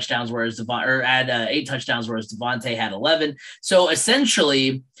 2 touchdowns, whereas had 8 touchdowns, whereas Davante had 11. So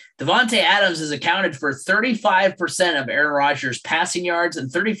essentially, Davante Adams has accounted for 35% of Aaron Rodgers' passing yards and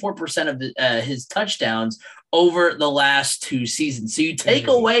 34% of his touchdowns over the last 2 seasons. So you take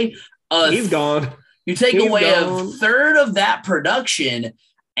away he's gone. You take away a third of that production,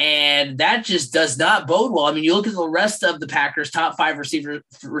 and that just does not bode well. I mean, you look at the rest of the Packers' top 5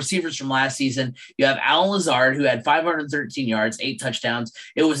 receivers from last season. You have Allen Lazard, who had 513 yards, 8 touchdowns.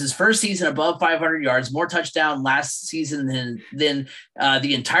 It was his first season above 500 yards, more touchdown last season than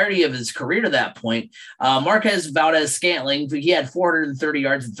the entirety of his career to that point. Marquez Valdez-Scantling, he had 430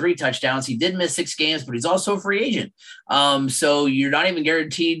 yards and 3 touchdowns. He did miss 6 games, but he's also a free agent. So you're not even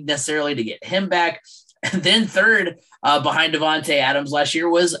guaranteed necessarily to get him back. And then third behind Davante Adams last year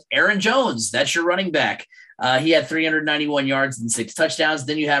was Aaron Jones. That's your running back. He had 391 yards and 6 touchdowns.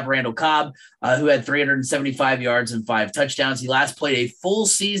 Then you have Randall Cobb, who had 375 yards and 5 touchdowns. He last played a full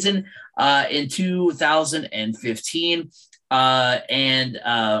season in 2015. His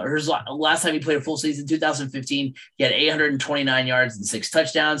last time he played a full season, 2015, he had 829 yards and 6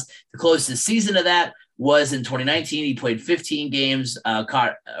 touchdowns. The closest season to that was in 2019. He played 15 games, had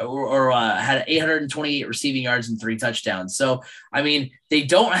 828 receiving yards and 3 touchdowns. So, I mean, they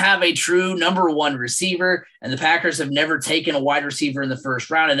don't have a true number 1 receiver, and the Packers have never taken a wide receiver in the first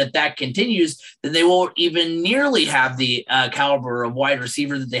round. And if that continues, then they won't even nearly have the caliber of wide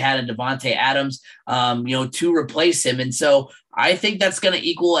receiver that they had in Davante Adams, to replace him. And so I think that's going to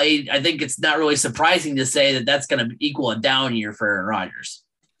equal I think it's not really surprising to say that that's going to equal a down year for Aaron Rodgers.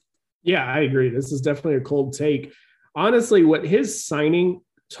 Yeah, I agree. This is definitely a cold take. Honestly, what his signing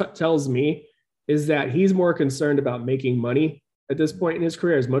tells me is that he's more concerned about making money at this point in his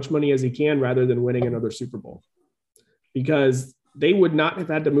career, as much money as he can, rather than winning another Super Bowl. Because they would not have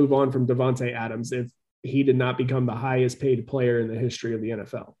had to move on from Davante Adams if he did not become the highest paid player in the history of the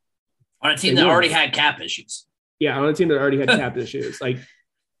NFL. On a team that already had cap issues. Yeah, on a team that already had cap issues. Like,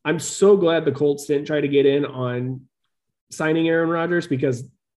 I'm so glad the Colts didn't try to get in on signing Aaron Rodgers, because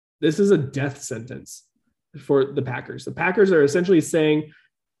this is a death sentence for the Packers. The Packers are essentially saying,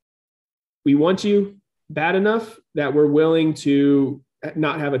 we want you bad enough that we're willing to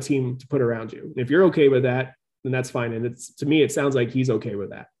not have a team to put around you. And if you're okay with that, then that's fine. And to me, it sounds like he's okay with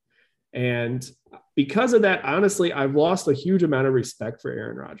that. And because of that, honestly, I've lost a huge amount of respect for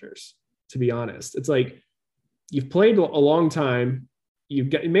Aaron Rodgers, to be honest. It's like, you've played a long time. You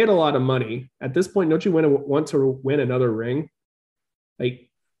made a lot of money. At this point, don't you want to win another ring? Like,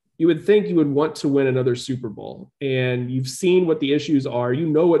 you would think you would want to win another Super Bowl, and you've seen what the issues are. You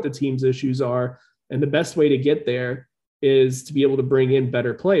know what the team's issues are. And the best way to get there is to be able to bring in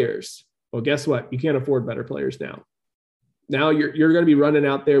better players. Well, guess what? You can't afford better players now. Now you're going to be running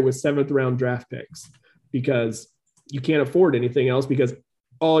out there with 7th round draft picks because you can't afford anything else, because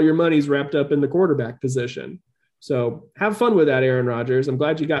all your money's wrapped up in the quarterback position. So have fun with that, Aaron Rodgers. I'm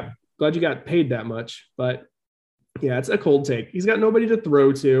glad you got paid that much, but yeah, it's a cold take. He's got nobody to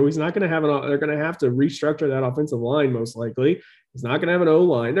throw to. He's not going to have they're going to have to restructure that offensive line, most likely. He's not going to have an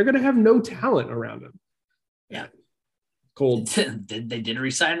O-line. They're going to have no talent around him. Yeah. Cold. They did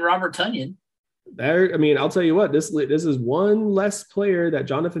resign Robert Tonyan. I'll tell you what, this is one less player that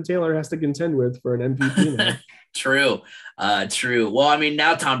Jonathan Taylor has to contend with for an MVP now. True. Well, I mean,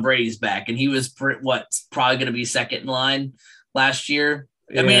 now Tom Brady's back, and he was probably going to be second in line last year.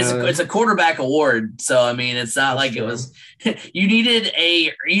 I mean, it's a quarterback award, so I mean, it's not like it was. You needed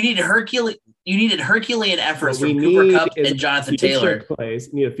Herculean efforts from Cooper Kupp and Jonathan Taylor. You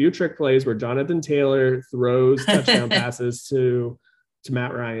need a few trick plays where Jonathan Taylor throws touchdown passes to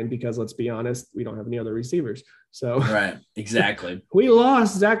Matt Ryan, because let's be honest, we don't have any other receivers. So right, exactly. We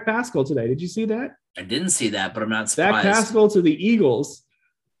lost Zach Pascal today. Did you see that? I didn't see that, but I'm not surprised. Zach Pascal to the Eagles.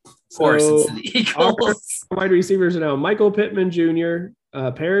 Of course, it's the Eagles. Our wide receivers are now Michael Pittman Jr.,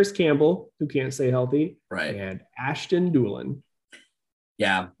 Paris Campbell, who can't stay healthy, right, and Ashton Doolin.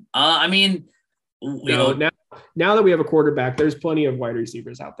 Yeah. I mean, now that we have a quarterback, there's plenty of wide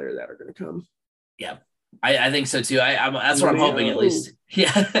receivers out there that are going to come. Yeah, I think so too. That's what I'm hoping at least.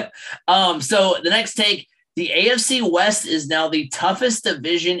 Yeah. So the next take, the AFC West is now the toughest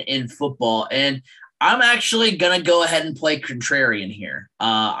division in football, and I'm actually gonna go ahead and play contrarian here.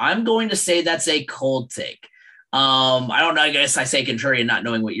 I'm going to say that's a cold take. I don't know. I guess I say contrarian, not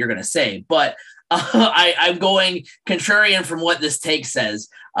knowing what you're gonna say, but I'm going contrarian from what this take says.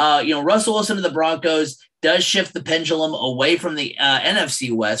 Russell Wilson to the Broncos does shift the pendulum away from the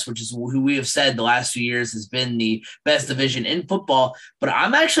NFC West, which is who we have said the last few years has been the best division in football. But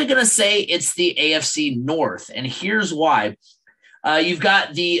I'm actually going to say it's the AFC North. And here's why. You've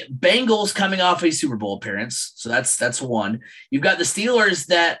got the Bengals coming off a Super Bowl appearance. So that's one. You've got the Steelers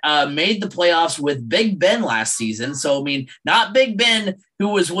that made the playoffs with Big Ben last season. So, I mean, not Big Ben who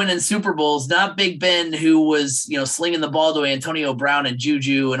was winning Super Bowls, not Big Ben who was, slinging the ball to Antonio Brown and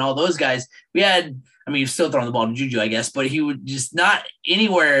Juju and all those guys. He's still throwing the ball to Juju, I guess, but he would just not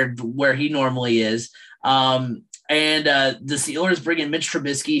anywhere where he normally is. And the Steelers bring in Mitch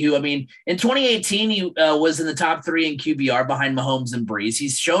Trubisky, who, in 2018, he was in the top 3 in QBR behind Mahomes and Breeze.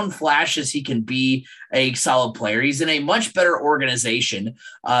 He's shown flashes he can be a solid player. He's in a much better organization,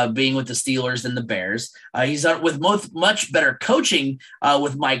 being with the Steelers than the Bears. He's with much better coaching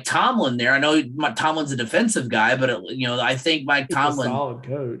with Mike Tomlin there. I know Tomlin's a defensive guy, but I think Mike Tomlin, a solid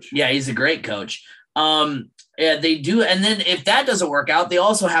coach. Yeah, he's a great coach. Yeah, they do. And then if that doesn't work out, they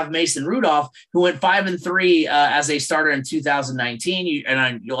also have Mason Rudolph, who went 5-3 as a starter in 2019.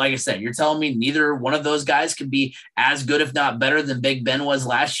 Like I said, you're telling me neither one of those guys can be as good, if not better, than Big Ben was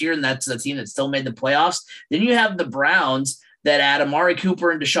last year, and that's the team that still made the playoffs. Then you have the Browns that add Amari Cooper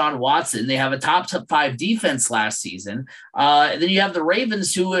and Deshaun Watson. They have a top 5 defense last season. Then you have the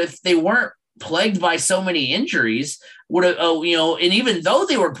Ravens, who, if they weren't plagued by so many injuries, would have, and even though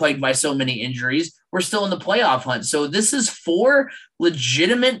they were plagued by so many injuries, we're still in the playoff hunt. So this is 4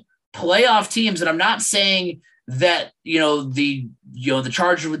 legitimate playoff teams. And I'm not saying that, the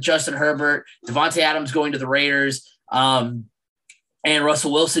Chargers with Justin Herbert, Devontae Adams going to the Raiders, and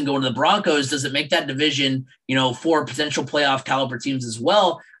Russell Wilson going to the Broncos doesn't make that division, 4 potential playoff caliber teams as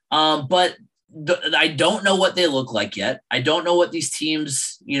well. But I don't know what they look like yet. I don't know what these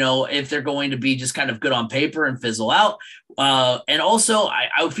teams, if they're going to be just kind of good on paper and fizzle out. And also,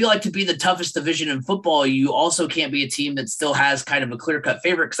 I feel like to be the toughest division in football, you also can't be a team that still has kind of a clear-cut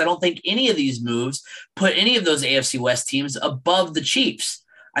favorite, because I don't think any of these moves put any of those AFC West teams above the Chiefs.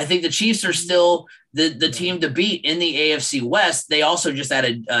 I think the Chiefs are still the team to beat in the AFC West. They also just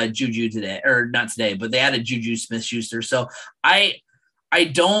added Juju today, or not today, but they added Juju Smith-Schuster. So I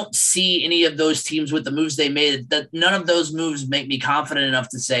don't see any of those teams with the moves they made. That none of those moves make me confident enough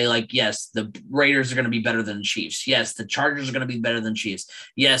to say, like, yes, the Raiders are going to be better than the Chiefs. Yes, the Chargers are going to be better than Chiefs.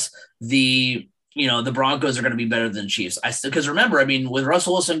 Yes, the Broncos are going to be better than Chiefs. Because remember, with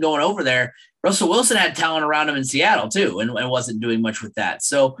Russell Wilson going over there, Russell Wilson had talent around him in Seattle too, and wasn't doing much with that.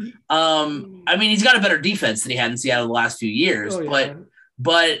 So, he's got a better defense than he had in Seattle the last few years. Oh, yeah.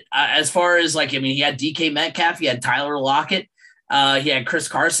 But as far as he had DK Metcalf, he had Tyler Lockett. He had Chris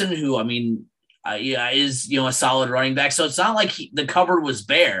Carson, who, is, a solid running back. So it's not like the cupboard was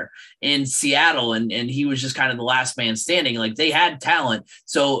bare in Seattle and he was just kind of the last man standing. Like, they had talent.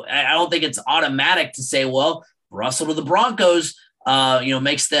 So I don't think it's automatic to say, well, Russell to the Broncos,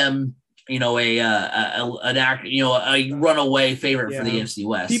 makes them, a runaway favorite for the AFC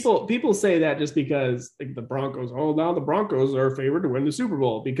West. People say that just because, like, the Broncos, now the Broncos are favored to win the Super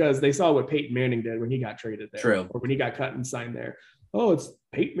Bowl because they saw what Peyton Manning did when he got traded there. True. Or when he got cut and signed there. Oh, it's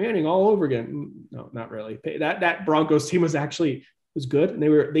Peyton Manning all over again. No, not really. That Broncos team was good, and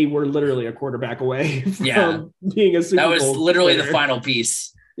they were literally a quarterback away from being a Super Bowl. That was literally player. The final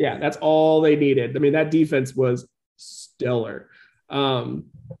piece. Yeah, that's all they needed. That defense was stellar.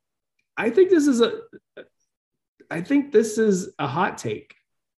 I think this is a hot take,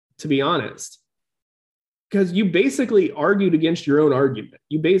 to be honest, because you basically argued against your own argument.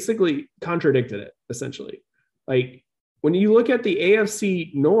 You basically contradicted it, essentially. Like, when you look at the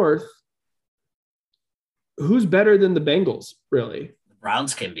AFC North, who's better than the Bengals, really? The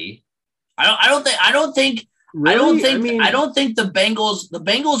Browns can be. I don't think the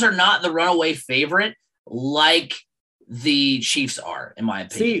Bengals are not the runaway favorite like the Chiefs are, in my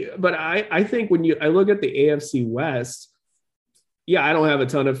opinion. See, but I think when I look at the AFC West, I don't have a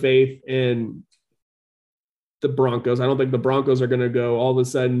ton of faith in the Broncos. I don't think the Broncos are going to go all of a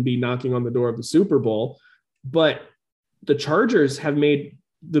sudden be knocking on the door of the Super Bowl, but the Chargers have made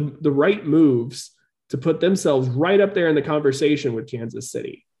the right moves to put themselves right up there in the conversation with Kansas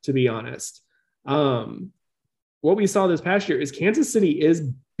City, to be honest. what we saw this past year is Kansas City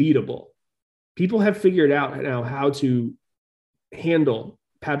is beatable. People have figured out now how to handle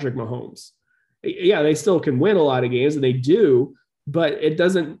Patrick Mahomes. Yeah, they still can win a lot of games, and they do, but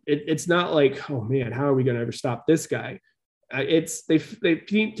it's not like, oh man, how are we going to ever stop this guy?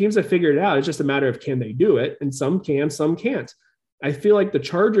 Teams have figured it out. It's just a matter of, can they do it? And some can, some can't. I feel like the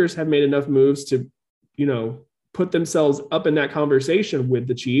Chargers have made enough moves to, put themselves up in that conversation with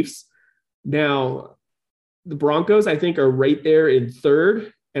the Chiefs. Now, the Broncos, I think, are right there in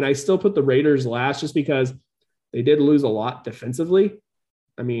third, and I still put the Raiders last just because they did lose a lot defensively.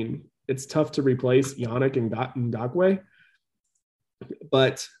 I mean, it's tough to replace Yannick and Ngakoue,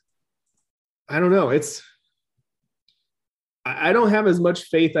 but I don't know. I don't have as much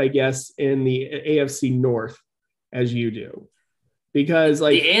faith, I guess, in the AFC North as you do, because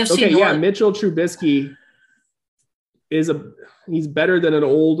Mitchell Trubisky he's better than an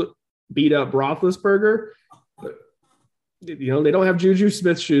old beat up Roethlisberger, but they don't have Juju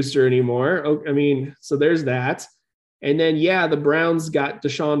Smith-Schuster anymore. I mean, so there's that. And then, the Browns got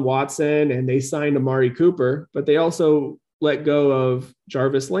Deshaun Watson and they signed Amari Cooper, but they also let go of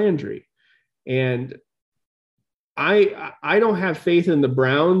Jarvis Landry. And I don't have faith in the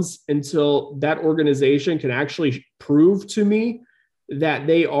Browns until that organization can actually prove to me that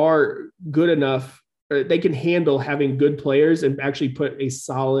they are good enough, or they can handle having good players and actually put a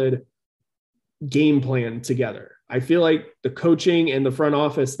solid game plan together. I feel like the coaching and the front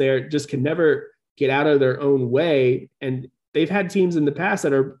office there just can never get out of their own way. And they've had teams in the past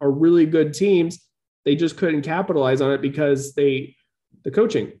that are really good teams. They just couldn't capitalize on it because the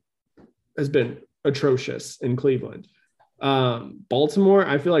coaching has been atrocious in Cleveland. Baltimore,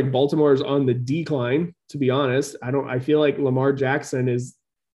 I feel like Baltimore is on the decline, to be honest. I feel like Lamar Jackson is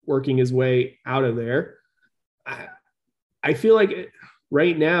working his way out of there. I feel like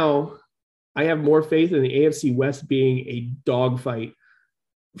right now I have more faith in the AFC West being a dogfight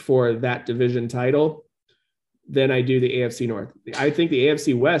for that division title than I do the AFC North. I think the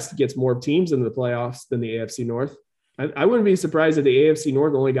AFC West gets more teams into the playoffs than the AFC North. I wouldn't be surprised if the AFC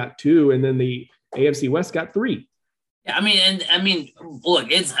North only got 2 and then the AFC West got 3. Yeah,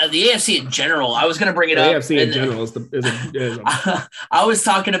 look, it's the AFC in general. I was going to bring it up. AFC in general is I was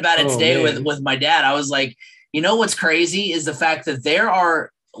talking about it today with my dad. I was like, what's crazy is the fact that there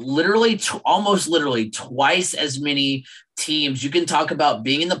are almost literally twice as many teams you can talk about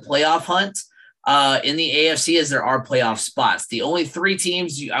being in the playoff hunt in the AFC as there are playoff spots. The only 3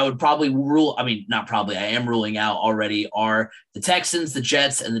 teams I would probably I am ruling out already are the Texans, the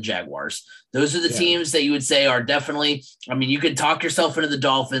Jets, and the Jaguars. Those are the teams that you would say are definitely, you could talk yourself into the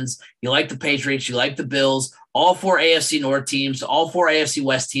Dolphins. You like the Patriots, you like the Bills, all 4 AFC North teams, all 4 AFC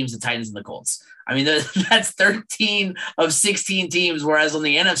West teams, the Titans and the Colts. That's 13 of 16 teams, whereas on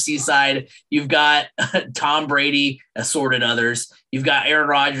the NFC side, you've got Tom Brady, assorted others. You've got Aaron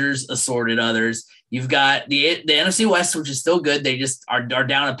Rodgers, assorted others. You've got the NFC West, which is still good. They just are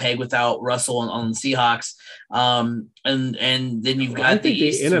down a peg without Russell on the Seahawks. And then you've got the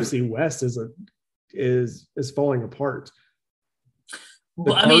East. The NFC West is falling apart.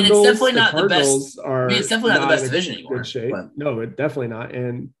 It's definitely not the best. It's definitely not the best division anymore. No, it definitely not.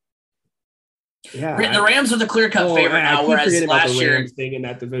 And the Rams are the clear-cut favorite now, whereas last year being in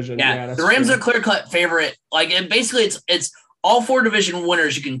that division. The Rams are a clear-cut favorite. And basically, it's all 4 division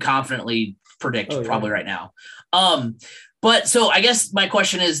winners you can confidently predict right now. But so I guess my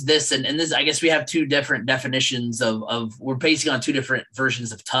question is this, and this, I guess we have 2 different definitions of we're basing on 2 different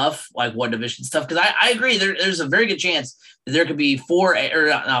versions of tough, like what division's tough. Because I agree, there's a very good chance that there could be 4, or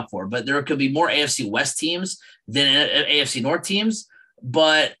not 4, but there could be more AFC West teams than AFC North teams.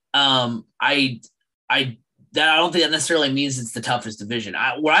 But I don't think that necessarily means it's the toughest division.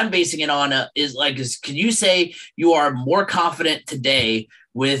 What I'm basing it on is can you say you are more confident today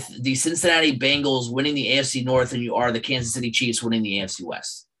with the Cincinnati Bengals winning the AFC North than you are the Kansas City Chiefs winning the AFC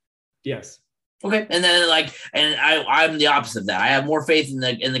West? Yes. Okay. And then I'm the opposite of that. I have more faith in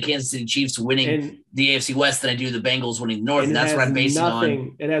the Kansas City Chiefs winning the AFC West than I do the Bengals winning the North. And that's what I'm basing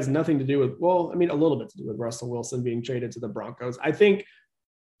on. It has nothing to do with, a little bit to do with Russell Wilson being traded to the Broncos. I think,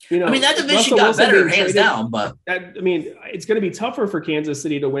 that division got better hands down, but it's going to be tougher for Kansas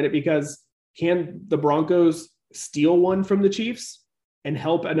City to win it because can the Broncos steal one from the Chiefs and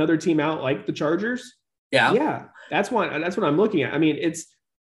help another team out like the Chargers? Yeah. That's what I'm looking at.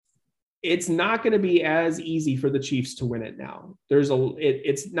 It's not going to be as easy for the Chiefs to win it now.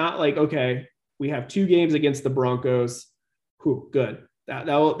 It's not like, okay, we have 2 games against the Broncos. Good. That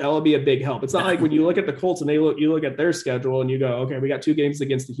will be a big help. It's not like when you look at the Colts and you look at their schedule and you go, okay, we got 2 games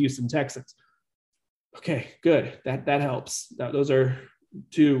against the Houston Texans. Okay, good. That helps. Those are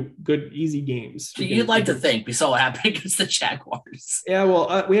 2 good, easy games. You'd like to think. We saw what happened against the Jaguars. Yeah,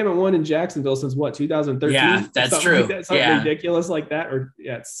 well, we haven't won in Jacksonville since what, 2013? Yeah, that's something true. Like that, something ridiculous like that, or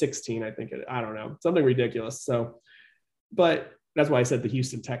it's 16, I think. I don't know, something ridiculous. So, but that's why I said the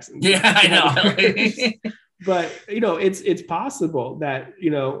Houston Texans. Yeah, I know. But it's possible that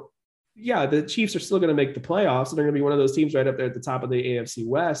the Chiefs are still going to make the playoffs, and they're going to be one of those teams right up there at the top of the AFC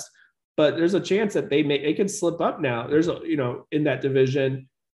West. But there's a chance that they could slip up now. There's in that division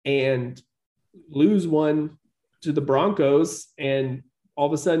and lose one to the Broncos, and all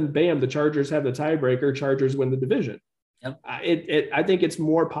of a sudden, bam, the Chargers have the tiebreaker. Chargers win the division. Yep. I think it's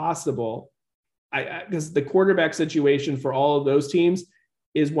more possible because the quarterback situation for all of those teams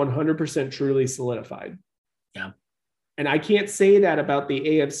is 100% truly solidified. Yeah. And I can't say that about the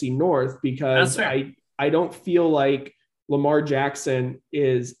AFC North because I don't feel like Lamar Jackson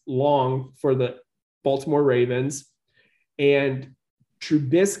is long for the Baltimore Ravens, and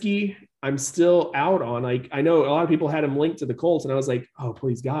Trubisky, I'm still out on. Like, I know a lot of people had him linked to the Colts, and I was like, oh,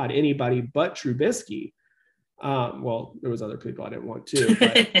 please God, anybody but Trubisky. Well, there was other people I didn't want to,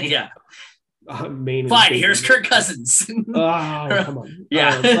 but yeah. Mainly fine. Here's Kirk Cousins. Oh, come on.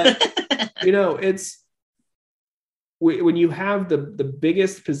 Yeah. But, it's when you have the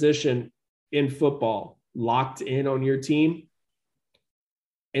biggest position in football locked in on your team,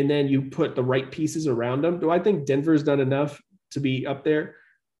 and then you put the right pieces around them. Do I think Denver's done enough to be up there?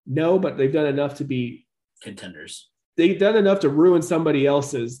 No, but they've done enough to be contenders. They've done enough to ruin somebody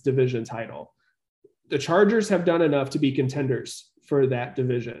else's division title. The Chargers have done enough to be contenders for that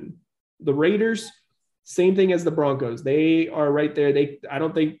division. The Raiders, same thing as the Broncos. They are right there. I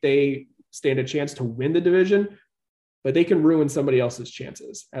don't think they stand a chance to win the division, but they can ruin somebody else's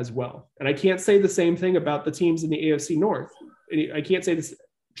chances as well. And I can't say the same thing about the teams in the AFC North. I can't say this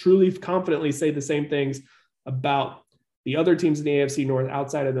truly confidently say the same things about the other teams in the AFC North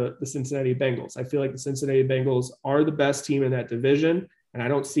outside of the Cincinnati Bengals. I feel like the Cincinnati Bengals are the best team in that division, and I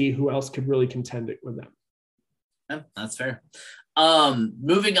don't see who else could really contend it with them. Yeah, that's fair.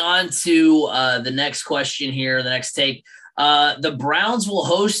 Moving on to the next question here, the next take. The Browns will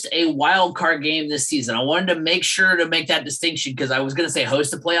host a wild card game this season. I wanted to make sure to make that distinction because I was going to say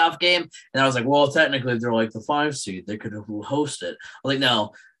host a playoff game. And I was like, well, technically they're like the 5 seed. They could host it. I was like,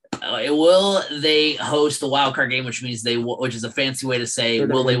 no, they host the wild card game, which means which is a fancy way to say,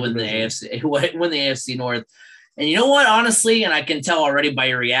 will they win the AFC North? And you know what, honestly, and I can tell already by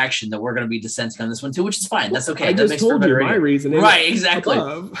your reaction that we're going to be dissenting on this one too, which is fine. That's okay. I just told you my reason. Right. Exactly.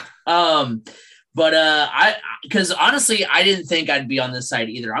 But because honestly, I didn't think I'd be on this side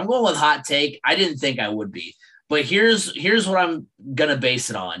either. I'm going with hot take. I didn't think I would be, but here's what I'm going to base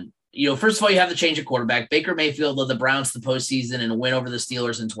it on. First of all, you have the change of quarterback. Baker Mayfield led the Browns to the postseason and a win over the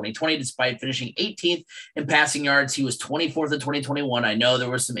Steelers in 2020, despite finishing 18th in passing yards. He was 24th in 2021. I know there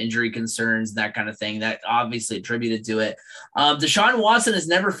were some injury concerns, that kind of thing, that obviously attributed to it. Deshaun Watson has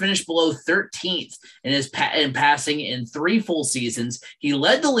never finished below 13th in passing in 3 full seasons. He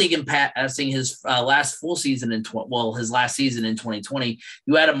led the league in passing his last full season his last season in 2020.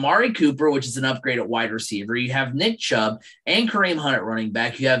 You had Amari Cooper, which is an upgrade at wide receiver. You have Nick Chubb and Kareem Hunt at running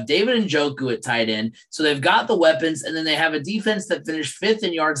back. You have David Njoku at tight end. So they've got the weapons, and then they have a defense that finished 5th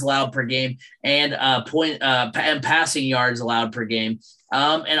in yards allowed per game and and passing yards allowed per game.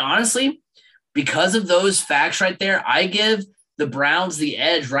 And honestly, because of those facts right there, I give the Browns the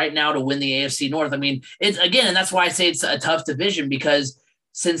edge right now to win the AFC North. I mean, it's again, and that's why I say it's a tough division because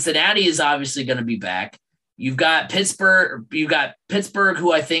Cincinnati is obviously going to be back. You've got Pittsburgh,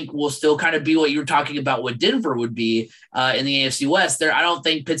 who I think will still kind of be what you were talking about what Denver would be in the AFC West. I don't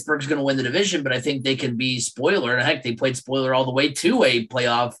think Pittsburgh's going to win the division, but I think they can be spoiler. And heck, they played spoiler all the way to a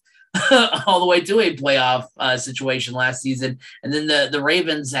playoff situation last season. And then the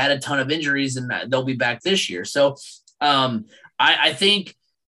Ravens had a ton of injuries and they'll be back this year. So I think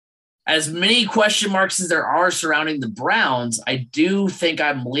as many question marks as there are surrounding the Browns, I do think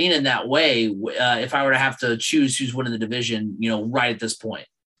I'm leaning that way if I were to have to choose who's winning the division, right at this point.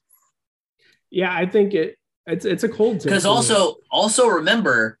 Yeah, I think it's a cold take. Because also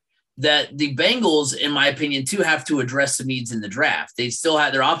remember that the Bengals, in my opinion, too, have to address some needs in the draft. They still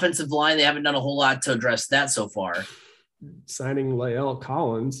have their offensive line. They haven't done a whole lot to address that so far. Signing Lael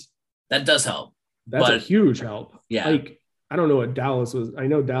Collins. That does help. That's a huge help. Yeah. I don't know what Dallas was. I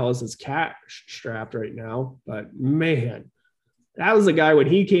know Dallas is cash strapped right now, but man, that was a guy when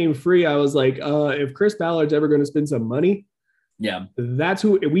he came free. I was like, if Chris Ballard's ever going to spend some money, yeah, that's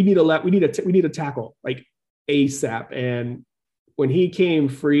who we need a tackle like ASAP. And when he came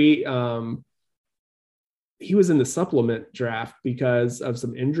free, he was in the supplement draft because of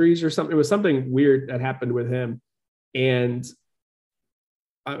some injuries or something. It was something weird that happened with him. And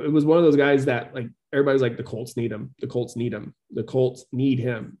it was one of those guys that like everybody's like, the Colts need him. The Colts need him. The Colts need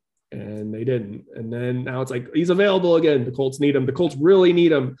him. And they didn't. And then now it's like, he's available again. The Colts need him. The Colts really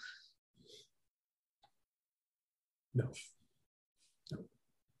need him. No.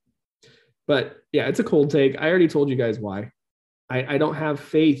 But yeah, it's a cold take. I already told you guys why. I don't have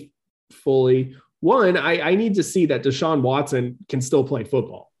faith fully. One, I need to see that Deshaun Watson can still play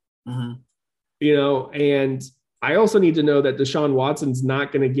football. And I also need to know that Deshaun Watson's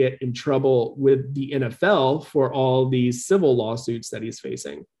not going to get in trouble with the NFL for all these civil lawsuits that he's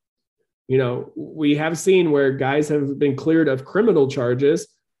facing. We have seen where guys have been cleared of criminal charges,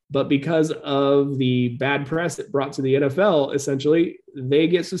 but because of the bad press it brought to the NFL, essentially they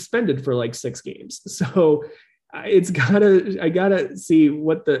get suspended for like 6 games. So I gotta see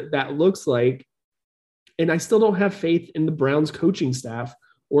what that looks like. And I still don't have faith in the Browns coaching staff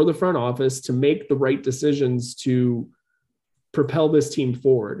or the front office to make the right decisions to propel this team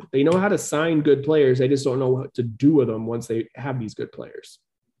forward. They know how to sign good players. They just don't know what to do with them once they have these good players.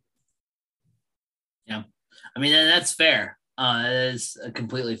 Yeah. I mean, that's fair. That is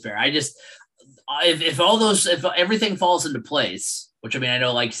completely fair. I just, if everything falls into place, which I mean, I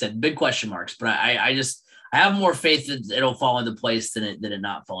know, like you said, big question marks, but I have more faith that it'll fall into place than it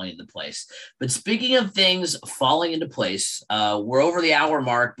not falling into place. But speaking of things falling into place, we're over the hour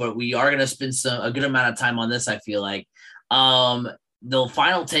mark, but we are going to spend a good amount of time on this. I feel like the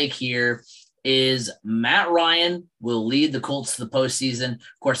final take here is Matt Ryan will lead the Colts to the postseason.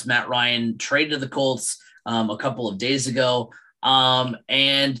 Of course, Matt Ryan traded to the Colts a couple of days ago.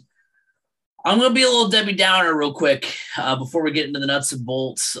 And I'm going to be a little Debbie Downer real quick before we get into the nuts and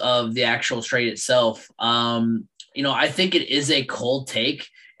bolts of the actual trade itself. I think it is a cold take.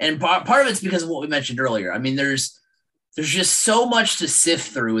 And part of it's because of what we mentioned earlier. I mean, there's just so much to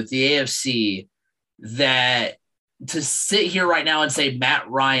sift through with the AFC that to sit here right now and say Matt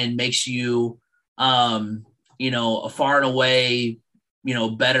Ryan makes you, a far and away,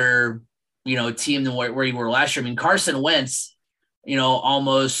 better, team than where you were last year. I mean, Carson Wentz,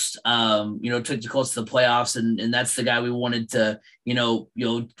 almost, took the Colts to the playoffs, and that's the guy we wanted to,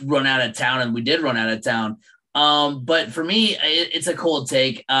 run out of town, and we did run out of town. But for me, it's a cold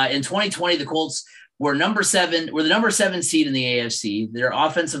take. In 2020, the Colts were the number 7 seed in the AFC. Their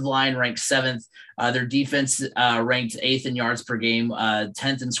offensive line ranked 7th. Their defense ranked 8th in yards per game,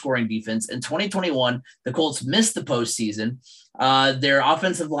 10th in scoring defense. In 2021, the Colts missed the postseason. Their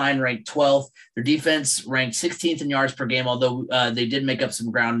offensive line ranked 12th. Their defense ranked 16th in yards per game, although they did make up some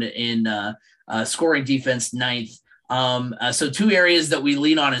ground in scoring defense, 9th. So 2 areas that we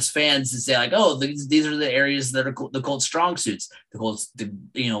lean on as fans to say like, oh, these are the areas that are the Colts' strong suits. The Colts,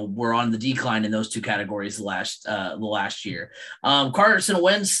 were on the decline in those 2 categories the last year. Carson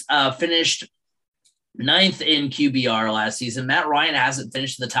Wentz finished 9th in QBR last season. Matt Ryan hasn't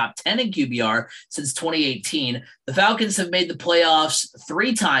finished in the top 10 in QBR since 2018. The Falcons have made the playoffs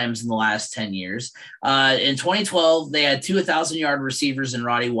 3 times in the last 10 years. In 2012, they had 2 1,000-yard receivers in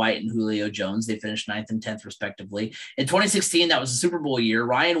Roddy White and Julio Jones. They finished 9th and 10th, respectively. In 2016, that was a Super Bowl year.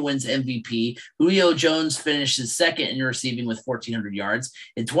 Ryan wins MVP. Julio Jones finishes 2nd in receiving with 1,400 yards.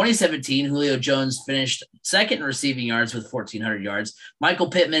 In 2017, Julio Jones finished 2nd in receiving yards with 1,400 yards. Michael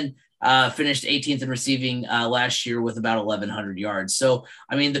Pittman finished 18th in receiving last year with about 1,100 yards. So,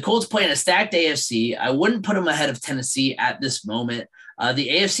 I mean, the Colts play in a stacked AFC. I wouldn't put them ahead of Tennessee at this moment. The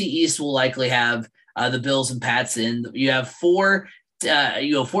AFC East will likely have the Bills and Pats in. You have 4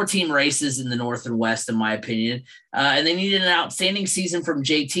 team races in the North and West, in my opinion. And they needed an outstanding season from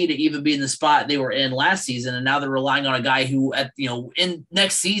JT to even be in the spot they were in last season. And now they're relying on a guy who in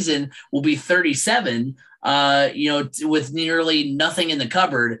next season will be 37, with nearly nothing in the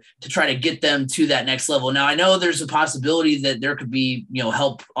cupboard to try to get them to that next level. Now, I know there's a possibility that there could be,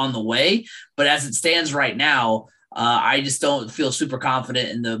 help on the way, but as it stands right now, I just don't feel super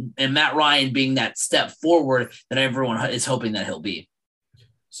confident in Matt Ryan being that step forward that everyone is hoping that he'll be.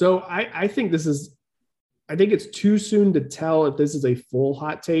 So I think it's too soon to tell if this is a full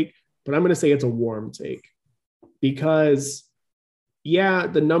hot take, but I'm going to say it's a warm take because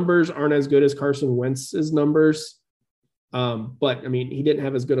the numbers aren't as good as Carson Wentz's numbers. But I mean, he didn't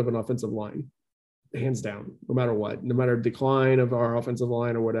have as good of an offensive line, hands down, no matter what, no matter decline of our offensive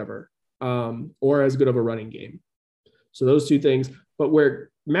line or whatever, or as good of a running game. So those 2 things, but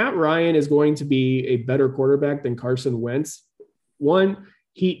where Matt Ryan is going to be a better quarterback than Carson Wentz, one,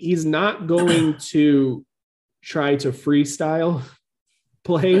 he's not going to try to freestyle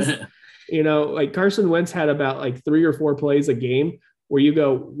plays. Like Carson Wentz had about like 3 or 4 plays a game where you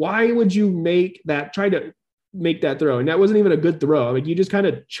go, why would you try to make that throw? And that wasn't even a good throw. Like you just kind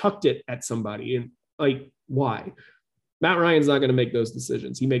of chucked it at somebody and like, why? Matt Ryan's not going to make those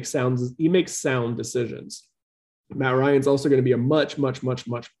decisions. He makes sound decisions. Matt Ryan's also going to be a much, much, much,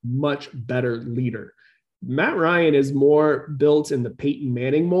 much, much better leader. Matt Ryan is more built in the Peyton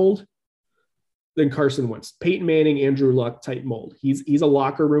Manning mold than Carson Wentz. Peyton Manning, Andrew Luck type mold. He's a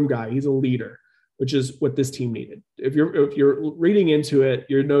locker room guy. He's a leader, which is what this team needed. If you're reading into it,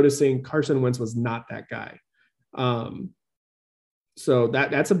 you're noticing Carson Wentz was not that guy. So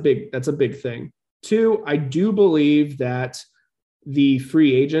that's a big thing. Two, I do believe that the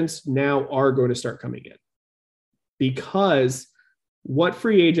free agents now are going to start coming in, because what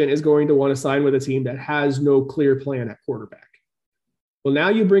free agent is going to want to sign with a team that has no clear plan at quarterback? Well, now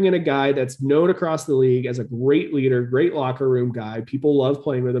you bring in a guy that's known across the league as a great leader, great locker room guy. People love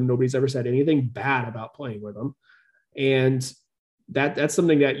playing with him. Nobody's ever said anything bad about playing with him. And that's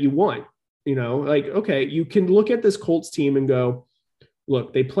something that you want, like, okay, you can look at this Colts team and go,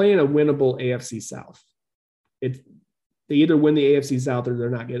 look, they play in a winnable AFC South. They either win the AFC South or they're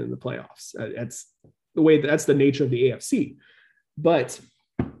not getting the playoffs. That's the nature of the AFC. But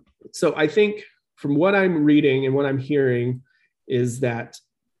so I think from what I'm reading and what I'm hearing is that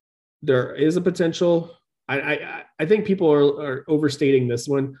there is a potential. I think people are overstating this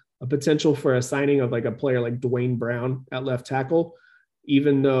one, a potential for a signing of like a player like Dwayne Brown at left tackle,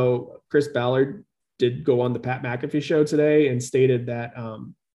 even though Chris Ballard did go on the Pat McAfee show today and stated that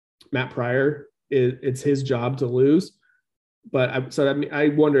Matt Pryor, it's his job to lose. But I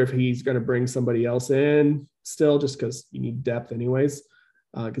wonder if he's going to bring somebody else in still, just because you need depth anyways,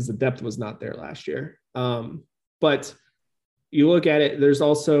 because the depth was not there last year. But you look at it, there's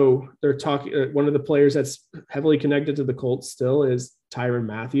also, they're talking, one of the players that's heavily connected to the Colts still is Tyrann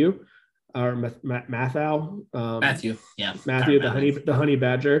Mathieu, or Matthew. Matthew, yeah. Matthew, the honey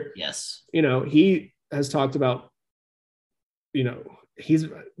badger. Yes. He has talked about, he's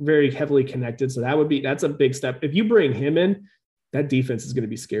very heavily connected. So that's a big step. If you bring him in, that defense is going to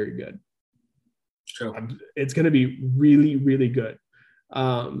be scary good. True. It's going to be really, really good.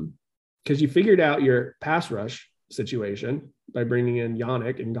 Because you figured out your pass rush situation by bringing in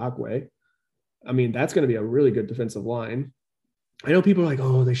Yannick Ngakoue. I mean, that's going to be a really good defensive line. I know people are like,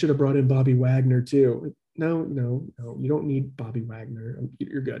 oh, they should have brought in Bobby Wagner too. No, you don't need Bobby Wagner.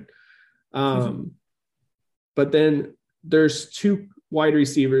 You're good. But then there's two wide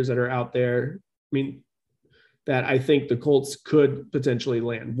receivers that are out there. I mean, that I think the Colts could potentially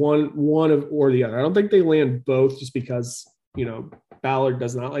land one or the other. I don't think they land both just because, Ballard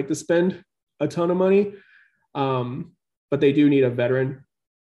does not like to spend a ton of money. But they do need a veteran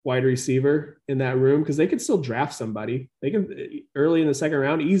wide receiver in that room, because they could still draft somebody. They can early in the second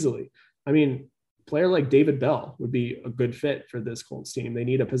round easily. I mean, a player like David Bell would be a good fit for this Colts team. They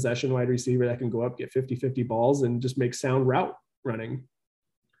need a possession wide receiver that can go up, get 50-50 balls, and just make sound route running.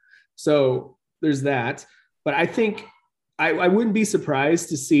 So there's that. But I think I wouldn't be surprised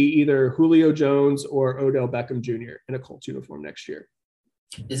to see either Julio Jones or Odell Beckham Jr. in a Colts uniform next year.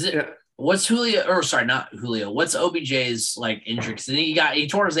 Is it? What's Julio? Or sorry, not Julio. What's OBJ's like injury? Because he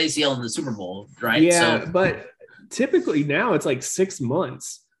tore his ACL in the Super Bowl, right? Yeah, but typically now it's like 6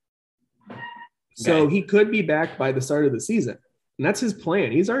 months. Okay. So he could be back by the start of the season, and that's his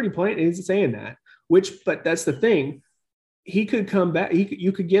plan. He's already playing. He's saying that. But that's the thing. He could come back.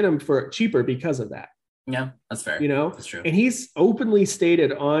 You could get him for cheaper because of that. Yeah, that's fair. That's true. And he's openly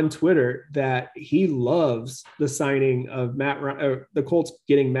stated on Twitter that he loves the signing of the Colts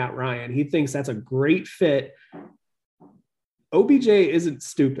getting Matt Ryan. He thinks that's a great fit. OBJ isn't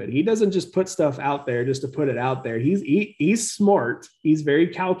stupid. He doesn't just put stuff out there just to put it out there. He's smart. He's very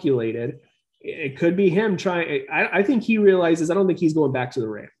calculated. It could be him trying. I think he realizes, I don't think he's going back to the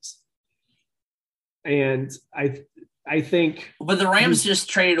Rams. And I think, but the Rams just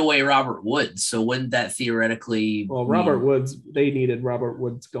traded away Robert Woods, so wouldn't that theoretically? Well, Robert Woods, they needed Robert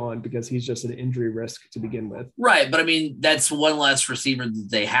Woods gone because he's just an injury risk to begin with. Right, but I mean that's one less receiver that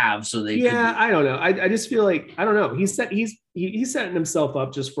they have, so they. Yeah, I don't know. I just feel like I don't know. He's setting himself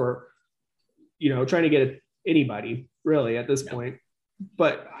up just for, trying to get anybody really at this point.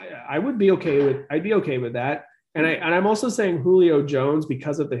 But I'd be okay with that. And I'm also saying Julio Jones,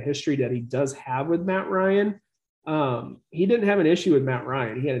 because of the history that he does have with Matt Ryan. He didn't have an issue with Matt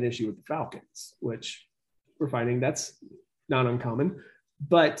Ryan. He had an issue with the Falcons, which we're finding that's not uncommon.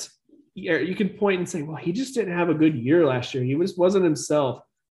 But you can point and say, well, he just didn't have a good year last year. He just wasn't himself.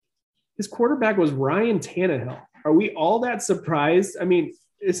 His quarterback was Ryan Tannehill. Are we all that surprised? I mean,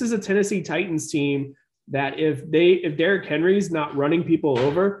 this is a Tennessee Titans team that if Derrick Henry's not running people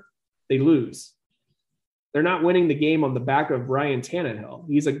over, they lose. They're not winning the game on the back of Ryan Tannehill.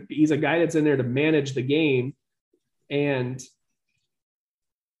 He's a guy that's in there to manage the game. And,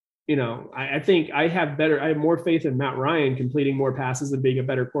 I think I have more faith in Matt Ryan completing more passes and being a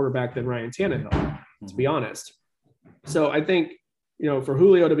better quarterback than Ryan Tannehill, to be honest. So I think, for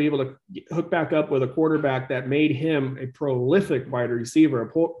Julio to be able to hook back up with a quarterback that made him a prolific wide receiver, a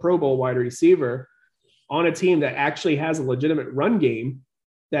Pro Bowl wide receiver on a team that actually has a legitimate run game,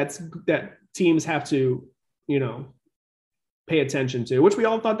 that teams have to, pay attention to, which we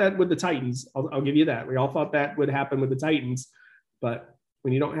all thought that with the Titans. I'll give you that. We all thought that would happen with the Titans, but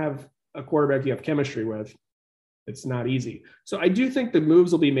when you don't have a quarterback you have chemistry with, it's not easy. So I do think the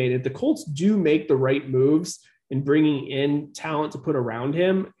moves will be made. If the Colts do make the right moves in bringing in talent to put around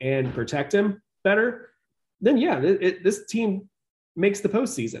him and protect him better, then this team makes the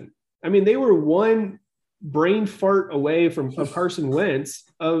postseason. I mean, they were one brain fart away from Carson Wentz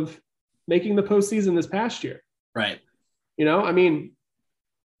of making the postseason this past year. Right. And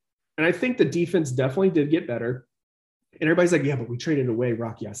I think the defense definitely did get better. And everybody's like, yeah, but we traded away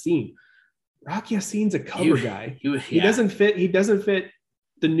Rock Ya-Sin. Rock Ya-Sin's a cover guy. He doesn't fit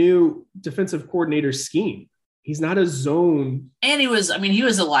the new defensive coordinator's scheme. He's not a zone. And he was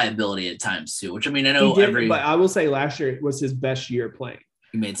a liability at times too, which I know but I will say last year was his best year playing.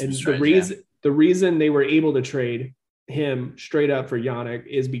 He made some strides, the reason they were able to trade him straight up for Yannick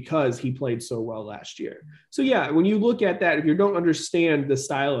is because he played so well last year. So when you look at that, if you don't understand the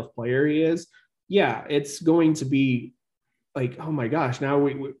style of player he is, it's going to be like, oh my gosh, now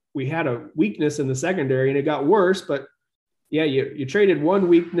we had a weakness in the secondary and it got worse, but you traded one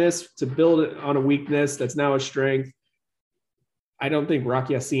weakness to build it on a weakness that's now a strength. I don't think Rock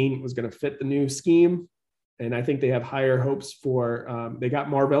Ya-Sin was going to fit the new scheme. And I think they have higher hopes for, they got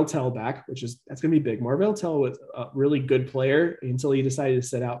Marvell Tell back, that's going to be big. Marvell Tell was a really good player until he decided to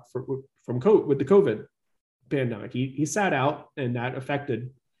sit out with the COVID pandemic. He sat out and that affected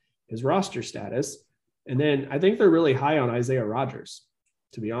his roster status. And then I think they're really high on Isaiah Rodgers,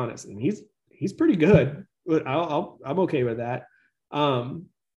 to be honest. And he's pretty good. I'm okay with that. I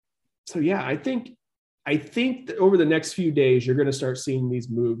think that over the next few days, you're going to start seeing these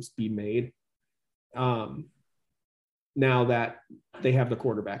moves be made. Now that they have the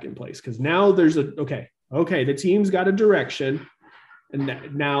quarterback in place, because now there's the team's got a direction,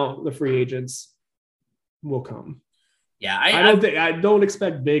 and now the free agents will come. Yeah, I don't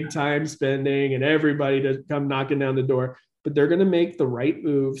expect big time spending and everybody to come knocking down the door, but they're going to make the right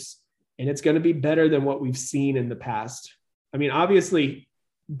moves, and it's going to be better than what we've seen in the past. I mean, obviously,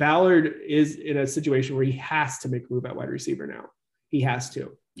 Ballard is in a situation where he has to make a move at wide receiver now. He has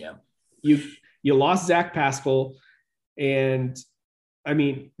to. Yeah. You lost Zach Pascal, and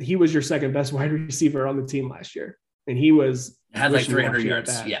he was your second best wide receiver on the team last year, and he had like 300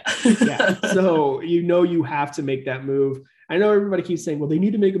 yards. Yeah. So you have to make that move. I know everybody keeps saying, well, they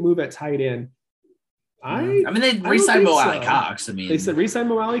need to make a move at tight end. They re-signed Mo Alley Cox. They said re-sign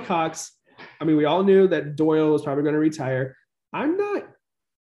Mo Alley Cox. We all knew that Doyle was probably going to retire. I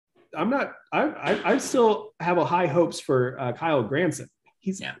still have a high hopes for Kyle Granson.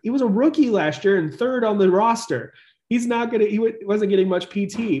 He was a rookie last year and third on the roster. He wasn't getting much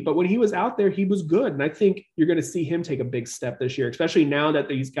PT, but when he was out there, he was good. And I think you're going to see him take a big step this year, especially now that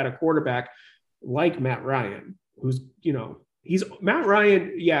he's got a quarterback like Matt Ryan, who's, he's Matt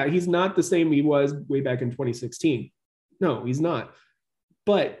Ryan. Yeah. He's not the same he was way back in 2016. No, he's not,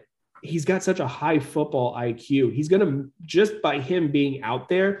 but he's got such a high football IQ. He's going to, just by him being out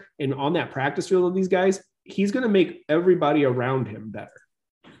there and on that practice field with these guys, he's going to make everybody around him better.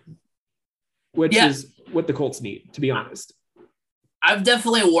 Which is what the Colts need, to be honest. I've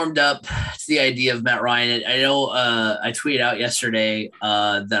definitely warmed up to the idea of Matt Ryan. I know I tweeted out yesterday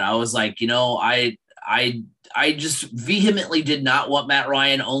that I was like, I just vehemently did not want Matt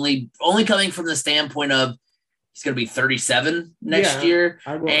Ryan, only coming from the standpoint of he's going to be 37 next year.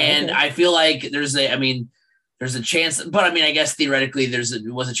 I feel like there's a chance, but I guess theoretically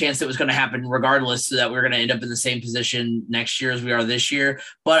was a chance that was going to happen regardless, so that we're going to end up in the same position next year as we are this year.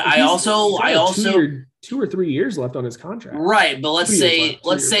 But I also 2 or 3 years left on his contract. Right. But let's say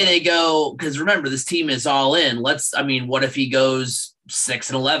they go, because remember, this team is all in. What if he goes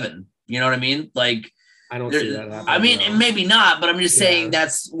 6-11? You know what I mean? Like, I don't see that happening. Maybe not, but I'm just saying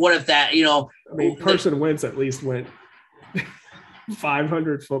what if that, Carson Wentz at least went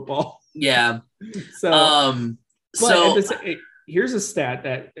 500 football. Yeah. So here's a stat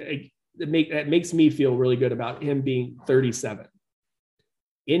that makes me feel really good about him being 37.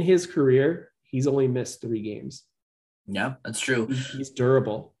 In his career, he's only missed 3 games. Yeah, that's true. He's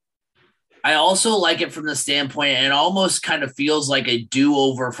durable. I also like it from the standpoint, and it almost kind of feels like a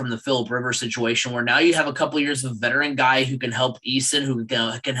do-over from the Phillip Rivers situation, where now you have a couple of years of a veteran guy who can help Eason, who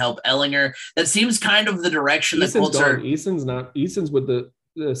can help Ellinger. That seems kind of the direction the Colts are. Eason's with the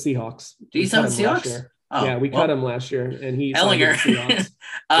the Seahawks. Did he sign with Seahawks? Oh, yeah, we cut him last year, and he Ellinger.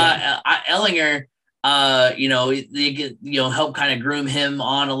 Ellinger, Ellinger, help kind of groom him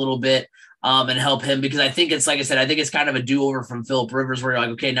on a little bit, and help him, because I think it's, like I said, I think it's kind of a do-over from Phillip Rivers, where you're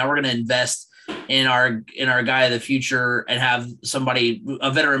like, okay, now we're going to invest in our guy of the future and have somebody, a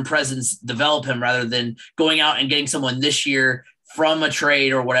veteran presence, develop him, rather than going out and getting someone this year from a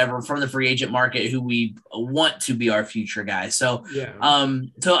trade or whatever, from the free agent market, who we want to be our future guy. So, yeah.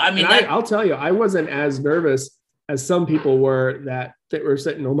 I'll tell you, I wasn't as nervous as some people were that were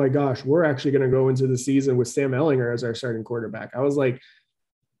saying, oh my gosh, we're actually going to go into the season with Sam Ellinger as our starting quarterback. I was like,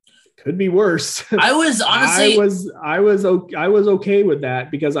 could be worse. I was honestly, I was okay with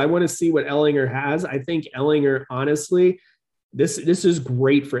that, because I want to see what Ellinger has. I think Ellinger, honestly, this is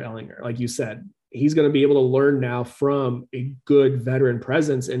great for Ellinger. Like you said, he's going to be able to learn now from a good veteran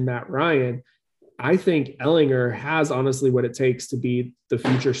presence in Matt Ryan. I think Ellinger has honestly what it takes to be the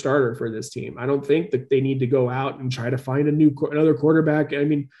future starter for this team. I don't think that they need to go out and try to find another quarterback. I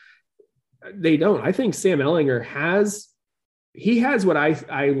mean, they don't. I think Sam Ellinger has what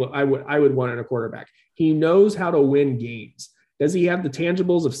I would want in a quarterback. He knows how to win games. Does he have the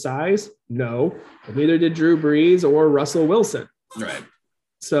tangibles of size? No. Neither did Drew Brees or Russell Wilson. Right.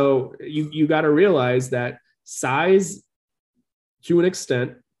 So you got to realize that size, to an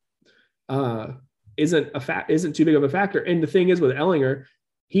extent, isn't too big of a factor. And the thing is, with Ellinger,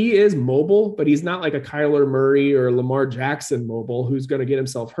 he is mobile, but he's not like a Kyler Murray or Lamar Jackson mobile who's going to get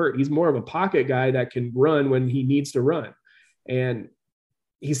himself hurt. He's more of a pocket guy that can run when he needs to run, and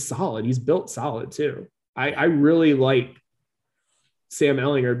he's solid. He's built solid too. I really like Sam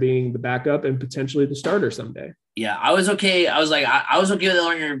Ellinger being the backup and potentially the starter someday. Yeah, I was okay. I was okay with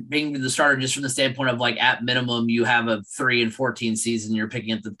Ellinger being the starter, just from the standpoint of, like, at minimum, you have a 3-14 season. You're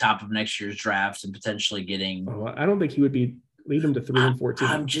picking at the top of next year's draft and potentially getting. Oh, I don't think he would lead them to 3-14.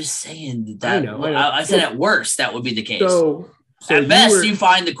 I'm just saying that. I know. I said at worst that would be the case. So at best, you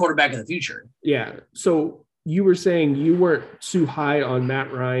find the quarterback of the future. Yeah. So you were saying you weren't too high on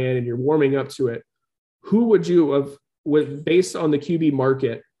Matt Ryan and you're warming up to it. Who would you have, based on the QB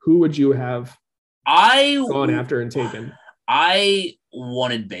market, who would you have gone after and taken? I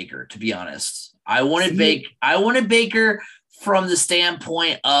wanted Baker, to be honest. I wanted Baker from the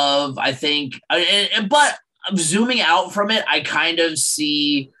standpoint of, I think, but zooming out from it, I kind of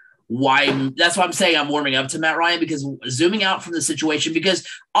see why. That's why I'm saying I'm warming up to Matt Ryan, because zooming out from the situation, because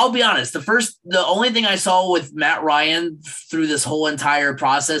I'll be honest, the only thing I saw with Matt Ryan through this whole entire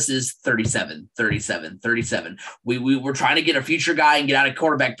process is 37. We were trying to get a future guy and get out of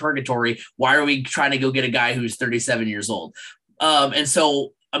quarterback purgatory. Why are we trying to go get a guy who's 37 years old? And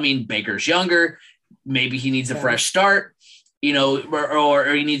so, I mean, Baker's younger. Maybe he needs a fresh start,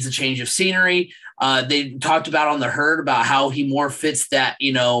 or he needs a change of scenery. They talked about on the Herd about how he more fits that,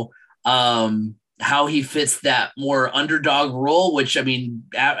 how he fits that more underdog role, which, I mean,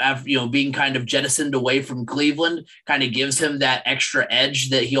 being kind of jettisoned away from Cleveland kind of gives him that extra edge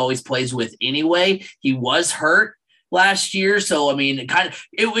that he always plays with anyway. He was hurt last year. So, I mean,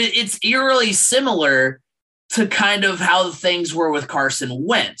 it's eerily similar to kind of how things were with Carson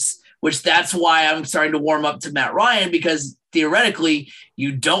Wentz, which that's why I'm starting to warm up to Matt Ryan, because theoretically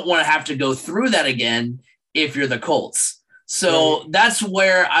you don't want to have to go through that again if you're the Colts. So that's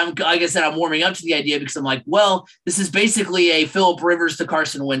where like I said, I'm warming up to the idea, because I'm like, well, this is basically a Phillip Rivers to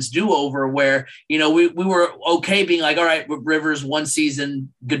Carson Wentz do-over where, we were okay being like, all right, Rivers, one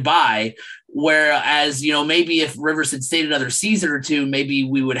season, goodbye. Whereas, maybe if Rivers had stayed another season or two, maybe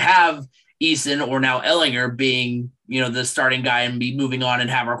we would have Eason or now Ellinger being, the starting guy and be moving on and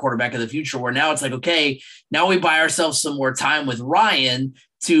have our quarterback of the future, where now it's like, okay, now we buy ourselves some more time with Ryan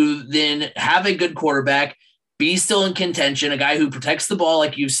to then have a good quarterback, be still in contention, a guy who protects the ball,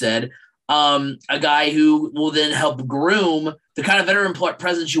 like you said, a guy who will then help groom the kind of veteran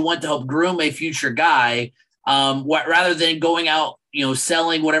presence you want to help groom a future guy, rather than going out,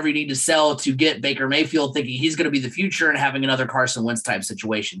 selling whatever you need to sell to get Baker Mayfield, thinking he's going to be the future and having another Carson Wentz type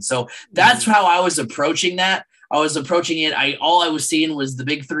situation. So that's how I was approaching that. I was approaching it. All I was seeing was the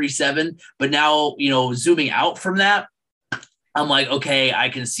big 3-7, but now, zooming out from that, I'm like, okay, I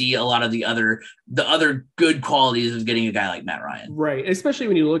can see a lot of the other good qualities of getting a guy like Matt Ryan. Right. Especially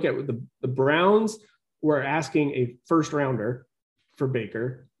when you look at the Browns were asking a first rounder for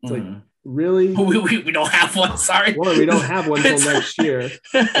Baker. It's like, really? We don't have one. Sorry. One, we don't have one until next year.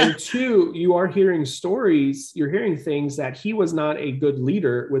 And two, you are hearing stories. You're hearing things that he was not a good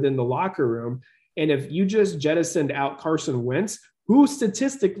leader within the locker room. And if you just jettisoned out Carson Wentz, who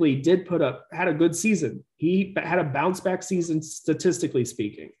statistically had a good season. He had a bounce back season, statistically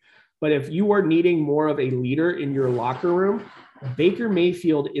speaking. But if you are needing more of a leader in your locker room, Baker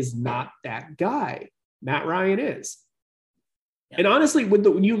Mayfield is not that guy. Matt Ryan is. Yeah. And honestly,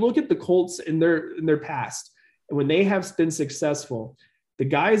 when you look at the Colts in their past, and when they have been successful, the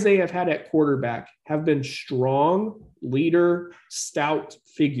guys they have had at quarterback have been strong, leader, stout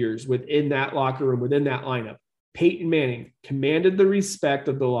figures within that locker room, within that lineup. Peyton Manning commanded the respect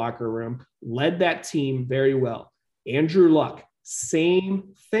of the locker room, led that team very well. Andrew Luck,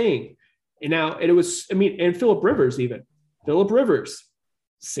 same thing. And and Phillip Rivers even. Phillip Rivers,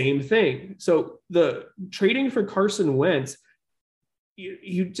 same thing. So the trading for Carson Wentz,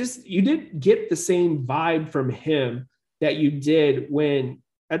 you didn't get the same vibe from him that you did when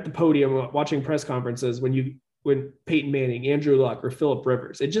at the podium watching press conferences when Peyton Manning, Andrew Luck, or Phillip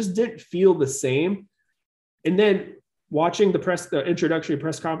Rivers. It just didn't feel the same. And then watching the introductory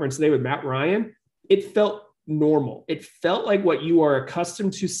press conference today with Matt Ryan, it felt normal. It felt like what you are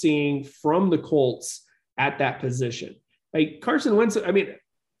accustomed to seeing from the Colts at that position. Like Carson Wentz, I mean,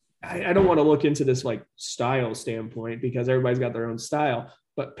 I don't want to look into this like style standpoint because everybody's got their own style,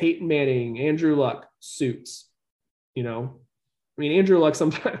 but Peyton Manning, Andrew Luck, suits, you know. I mean, Andrew Luck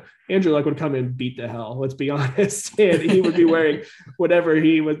would come in and beat the hell, let's be honest. And he would be wearing whatever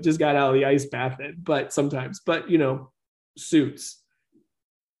he just got out of the ice bath in, but you know, suits.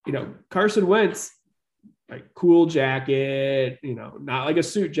 You know, Carson Wentz, like cool jacket, you know, not like a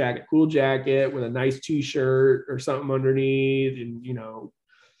suit jacket, cool jacket with a nice t-shirt or something underneath and, you know,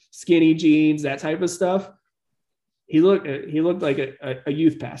 skinny jeans, that type of stuff. He looked like a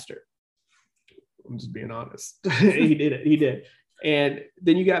youth pastor. I'm just being honest. He did. And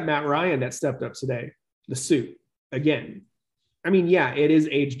then you got Matt Ryan that stepped up today, the suit again. I mean, yeah, it is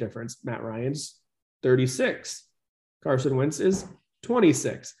age difference. Matt Ryan's 36. Carson Wentz is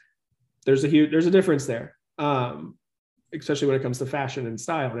 26. There's a difference there. Especially when it comes to fashion and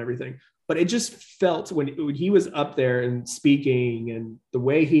style and everything. But it just felt when he was up there and speaking and the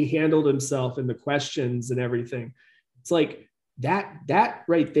way he handled himself and the questions and everything, it's like that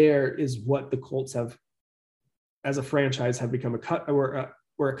right there is what the Colts have, as a franchise, have become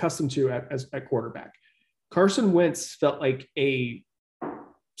we're accustomed to at quarterback. Carson Wentz felt like a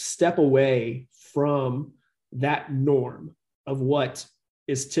step away from that norm of what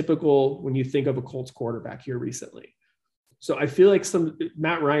is typical when you think of a Colts quarterback here recently. So I feel like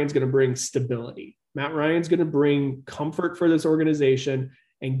Matt Ryan's going to bring stability. Matt Ryan's going to bring comfort for this organization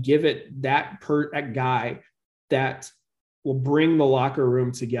and give it that guy that will bring the locker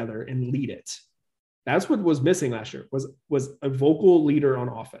room together and lead it. That's what was missing last year was a vocal leader on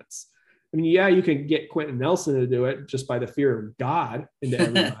offense. I mean, yeah, you can get Quentin Nelson to do it just by the fear of God into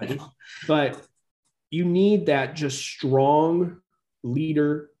everybody, but you need that just strong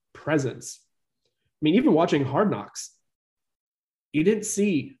leader presence. I mean, even watching Hard Knocks, you didn't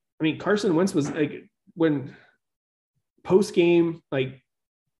see, I mean, Carson Wentz was like, when post-game, like,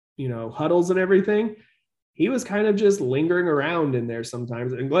 you know, huddles and everything, he was kind of just lingering around in there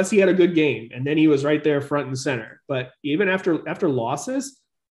sometimes, unless he had a good game. And then he was right there front and center. But even after losses,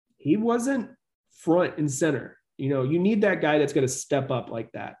 he wasn't front and center. You know, you need that guy that's going to step up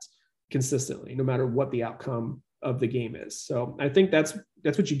like that consistently, no matter what the outcome of the game is. So I think that's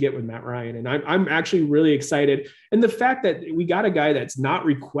what you get with Matt Ryan. And I'm actually really excited. And the fact that we got a guy that's not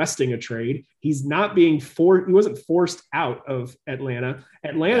requesting a trade, he's not being he wasn't forced out of Atlanta.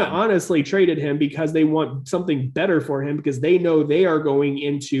 Atlanta honestly traded him because they want something better for him, because they know they are going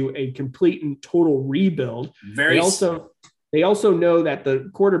into a complete and total rebuild. They also know that the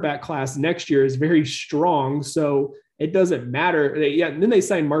quarterback class next year is very strong. So it doesn't matter. And then they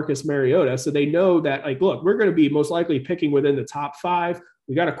signed Marcus Mariota. So they know that, like, look, we're going to be most likely picking within the top 5.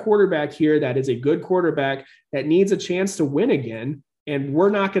 We got a quarterback here that is a good quarterback that needs a chance to win again. And we're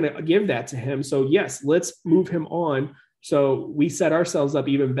not going to give that to him. So yes, let's move him on. So we set ourselves up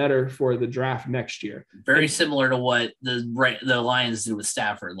even better for the draft next year. Very similar to what the Lions did with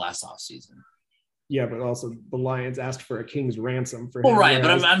Stafford last offseason. Yeah, but also the Lions asked for a king's ransom for him. Well, right,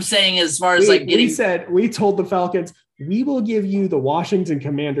 but I'm saying as far as we told the Falcons, we will give you the Washington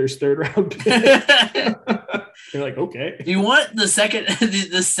Commanders 3rd round pick. They're like, okay. You want the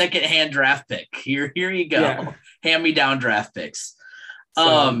second hand draft pick? Here you go. Yeah. Hand me down draft picks.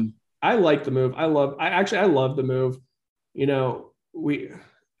 So, I like the move. I love the move. You know,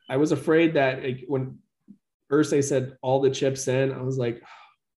 I was afraid that when Irsay said all the chips in, I was like,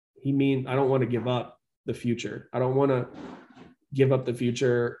 I don't want to give up the future. I don't want to give up the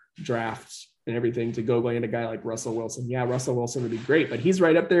future drafts and everything to go land a guy like Russell Wilson. Yeah, Russell Wilson would be great, but he's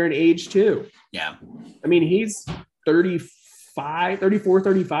right up there in age too. Yeah. I mean, he's 34,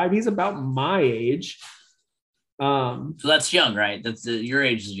 35. He's about my age. So that's young, right? That's your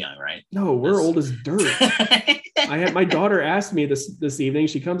age is young, right? No, we're old as dirt. My daughter asked me this evening.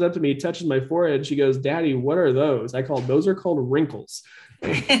 She comes up to me, touches my forehead. She goes, "Daddy, what are those?" Those are called wrinkles.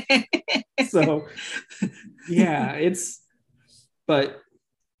 So, yeah,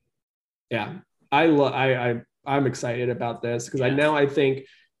 I'm excited about this because I think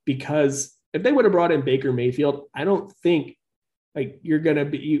because if they would have brought in Baker Mayfield, I don't think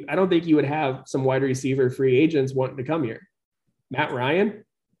you would have some wide receiver free agents wanting to come here. Matt Ryan,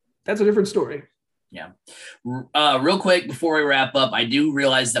 that's a different story. Yeah. Real quick before we wrap up, I do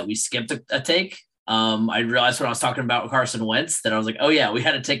realize that we skipped a take. I realized when I was talking about Carson Wentz that I was like, oh yeah, we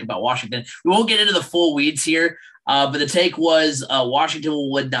had a take about Washington. We won't get into the full weeds here. But the take was Washington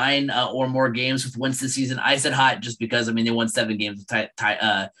will win 9 or more games with Wentz this season. I said hot just because, they won 7 games with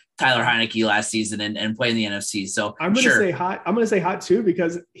Tyler Heineke last season and playing the NFC. So I'm going to say hot. I'm going to say hot too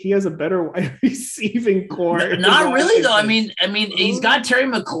because he has a better wide receiving core. Not really though. He's got Terry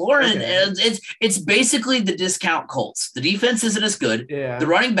McLaurin, and it's basically the discount Colts. The defense isn't as good. Yeah. The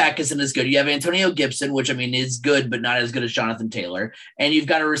running back isn't as good. You have Antonio Gibson, which is good, but not as good as Jonathan Taylor. And you've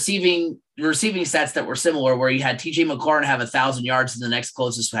got receiving stats that were similar, where you had TJ McLaurin have 1,000 yards, and the next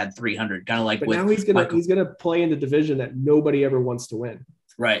closest had 300. Kind of like. But now he's gonna play in the division that nobody ever wants to win.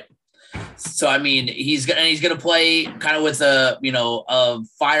 Right. So he's gonna play kind of with a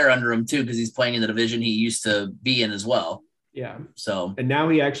fire under him too, because he's playing in the division he used to be in as well. Yeah. So and now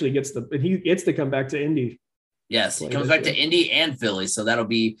he actually gets to come back to Indy. Yes, he comes back to Indy and Philly, so that'll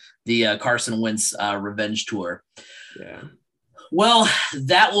be the Carson Wentz revenge tour. Yeah. Well,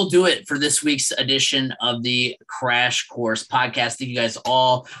 that will do it for this week's edition of the Crash Course podcast. Thank you guys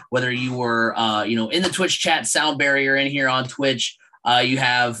all, whether you were in the Twitch chat sound barrier in here on Twitch. You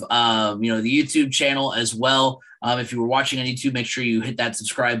have, the YouTube channel as well. If you were watching on YouTube, make sure you hit that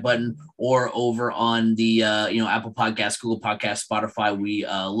subscribe button, or over on the, Apple Podcasts, Google Podcasts, Spotify. We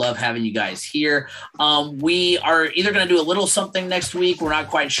love having you guys here. We are either going to do a little something next week. We're not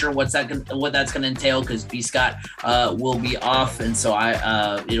quite sure what that's going to entail because B. Scott will be off. And so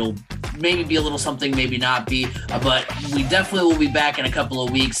it'll maybe be a little something, maybe not be, but we definitely will be back in a couple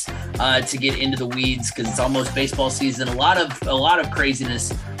of weeks to get into the weeds because it's almost baseball season. A lot of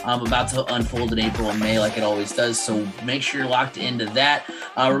craziness about to unfold in April and May like it always does. So make sure you're locked into that.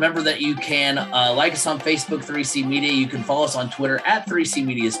 Remember that you can like us on Facebook, 3C Media. You can follow us on Twitter at 3C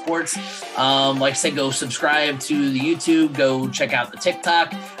Media Sports. Like I said, go subscribe to the YouTube. Go check out the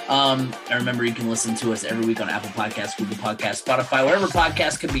TikTok. And remember, you can listen to us every week on Apple Podcasts, Google Podcasts, Spotify, wherever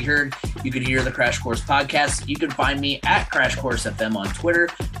podcasts can be heard. You can hear the Crash Course podcast. You can find me at Crash Course FM on Twitter.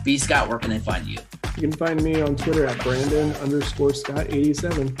 B. Scott, where can they find you? You can find me on Twitter at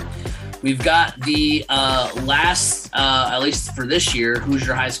Brandon_Scott87. We've got the last, at least for this year,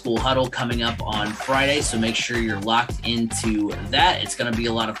 Hoosier High School Huddle coming up on Friday. So make sure you're locked into that. It's going to be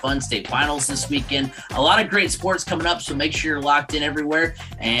a lot of fun. State finals this weekend. A lot of great sports coming up. So make sure you're locked in everywhere.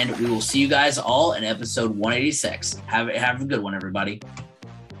 And we will see you guys all in episode 186. Have a good one, everybody.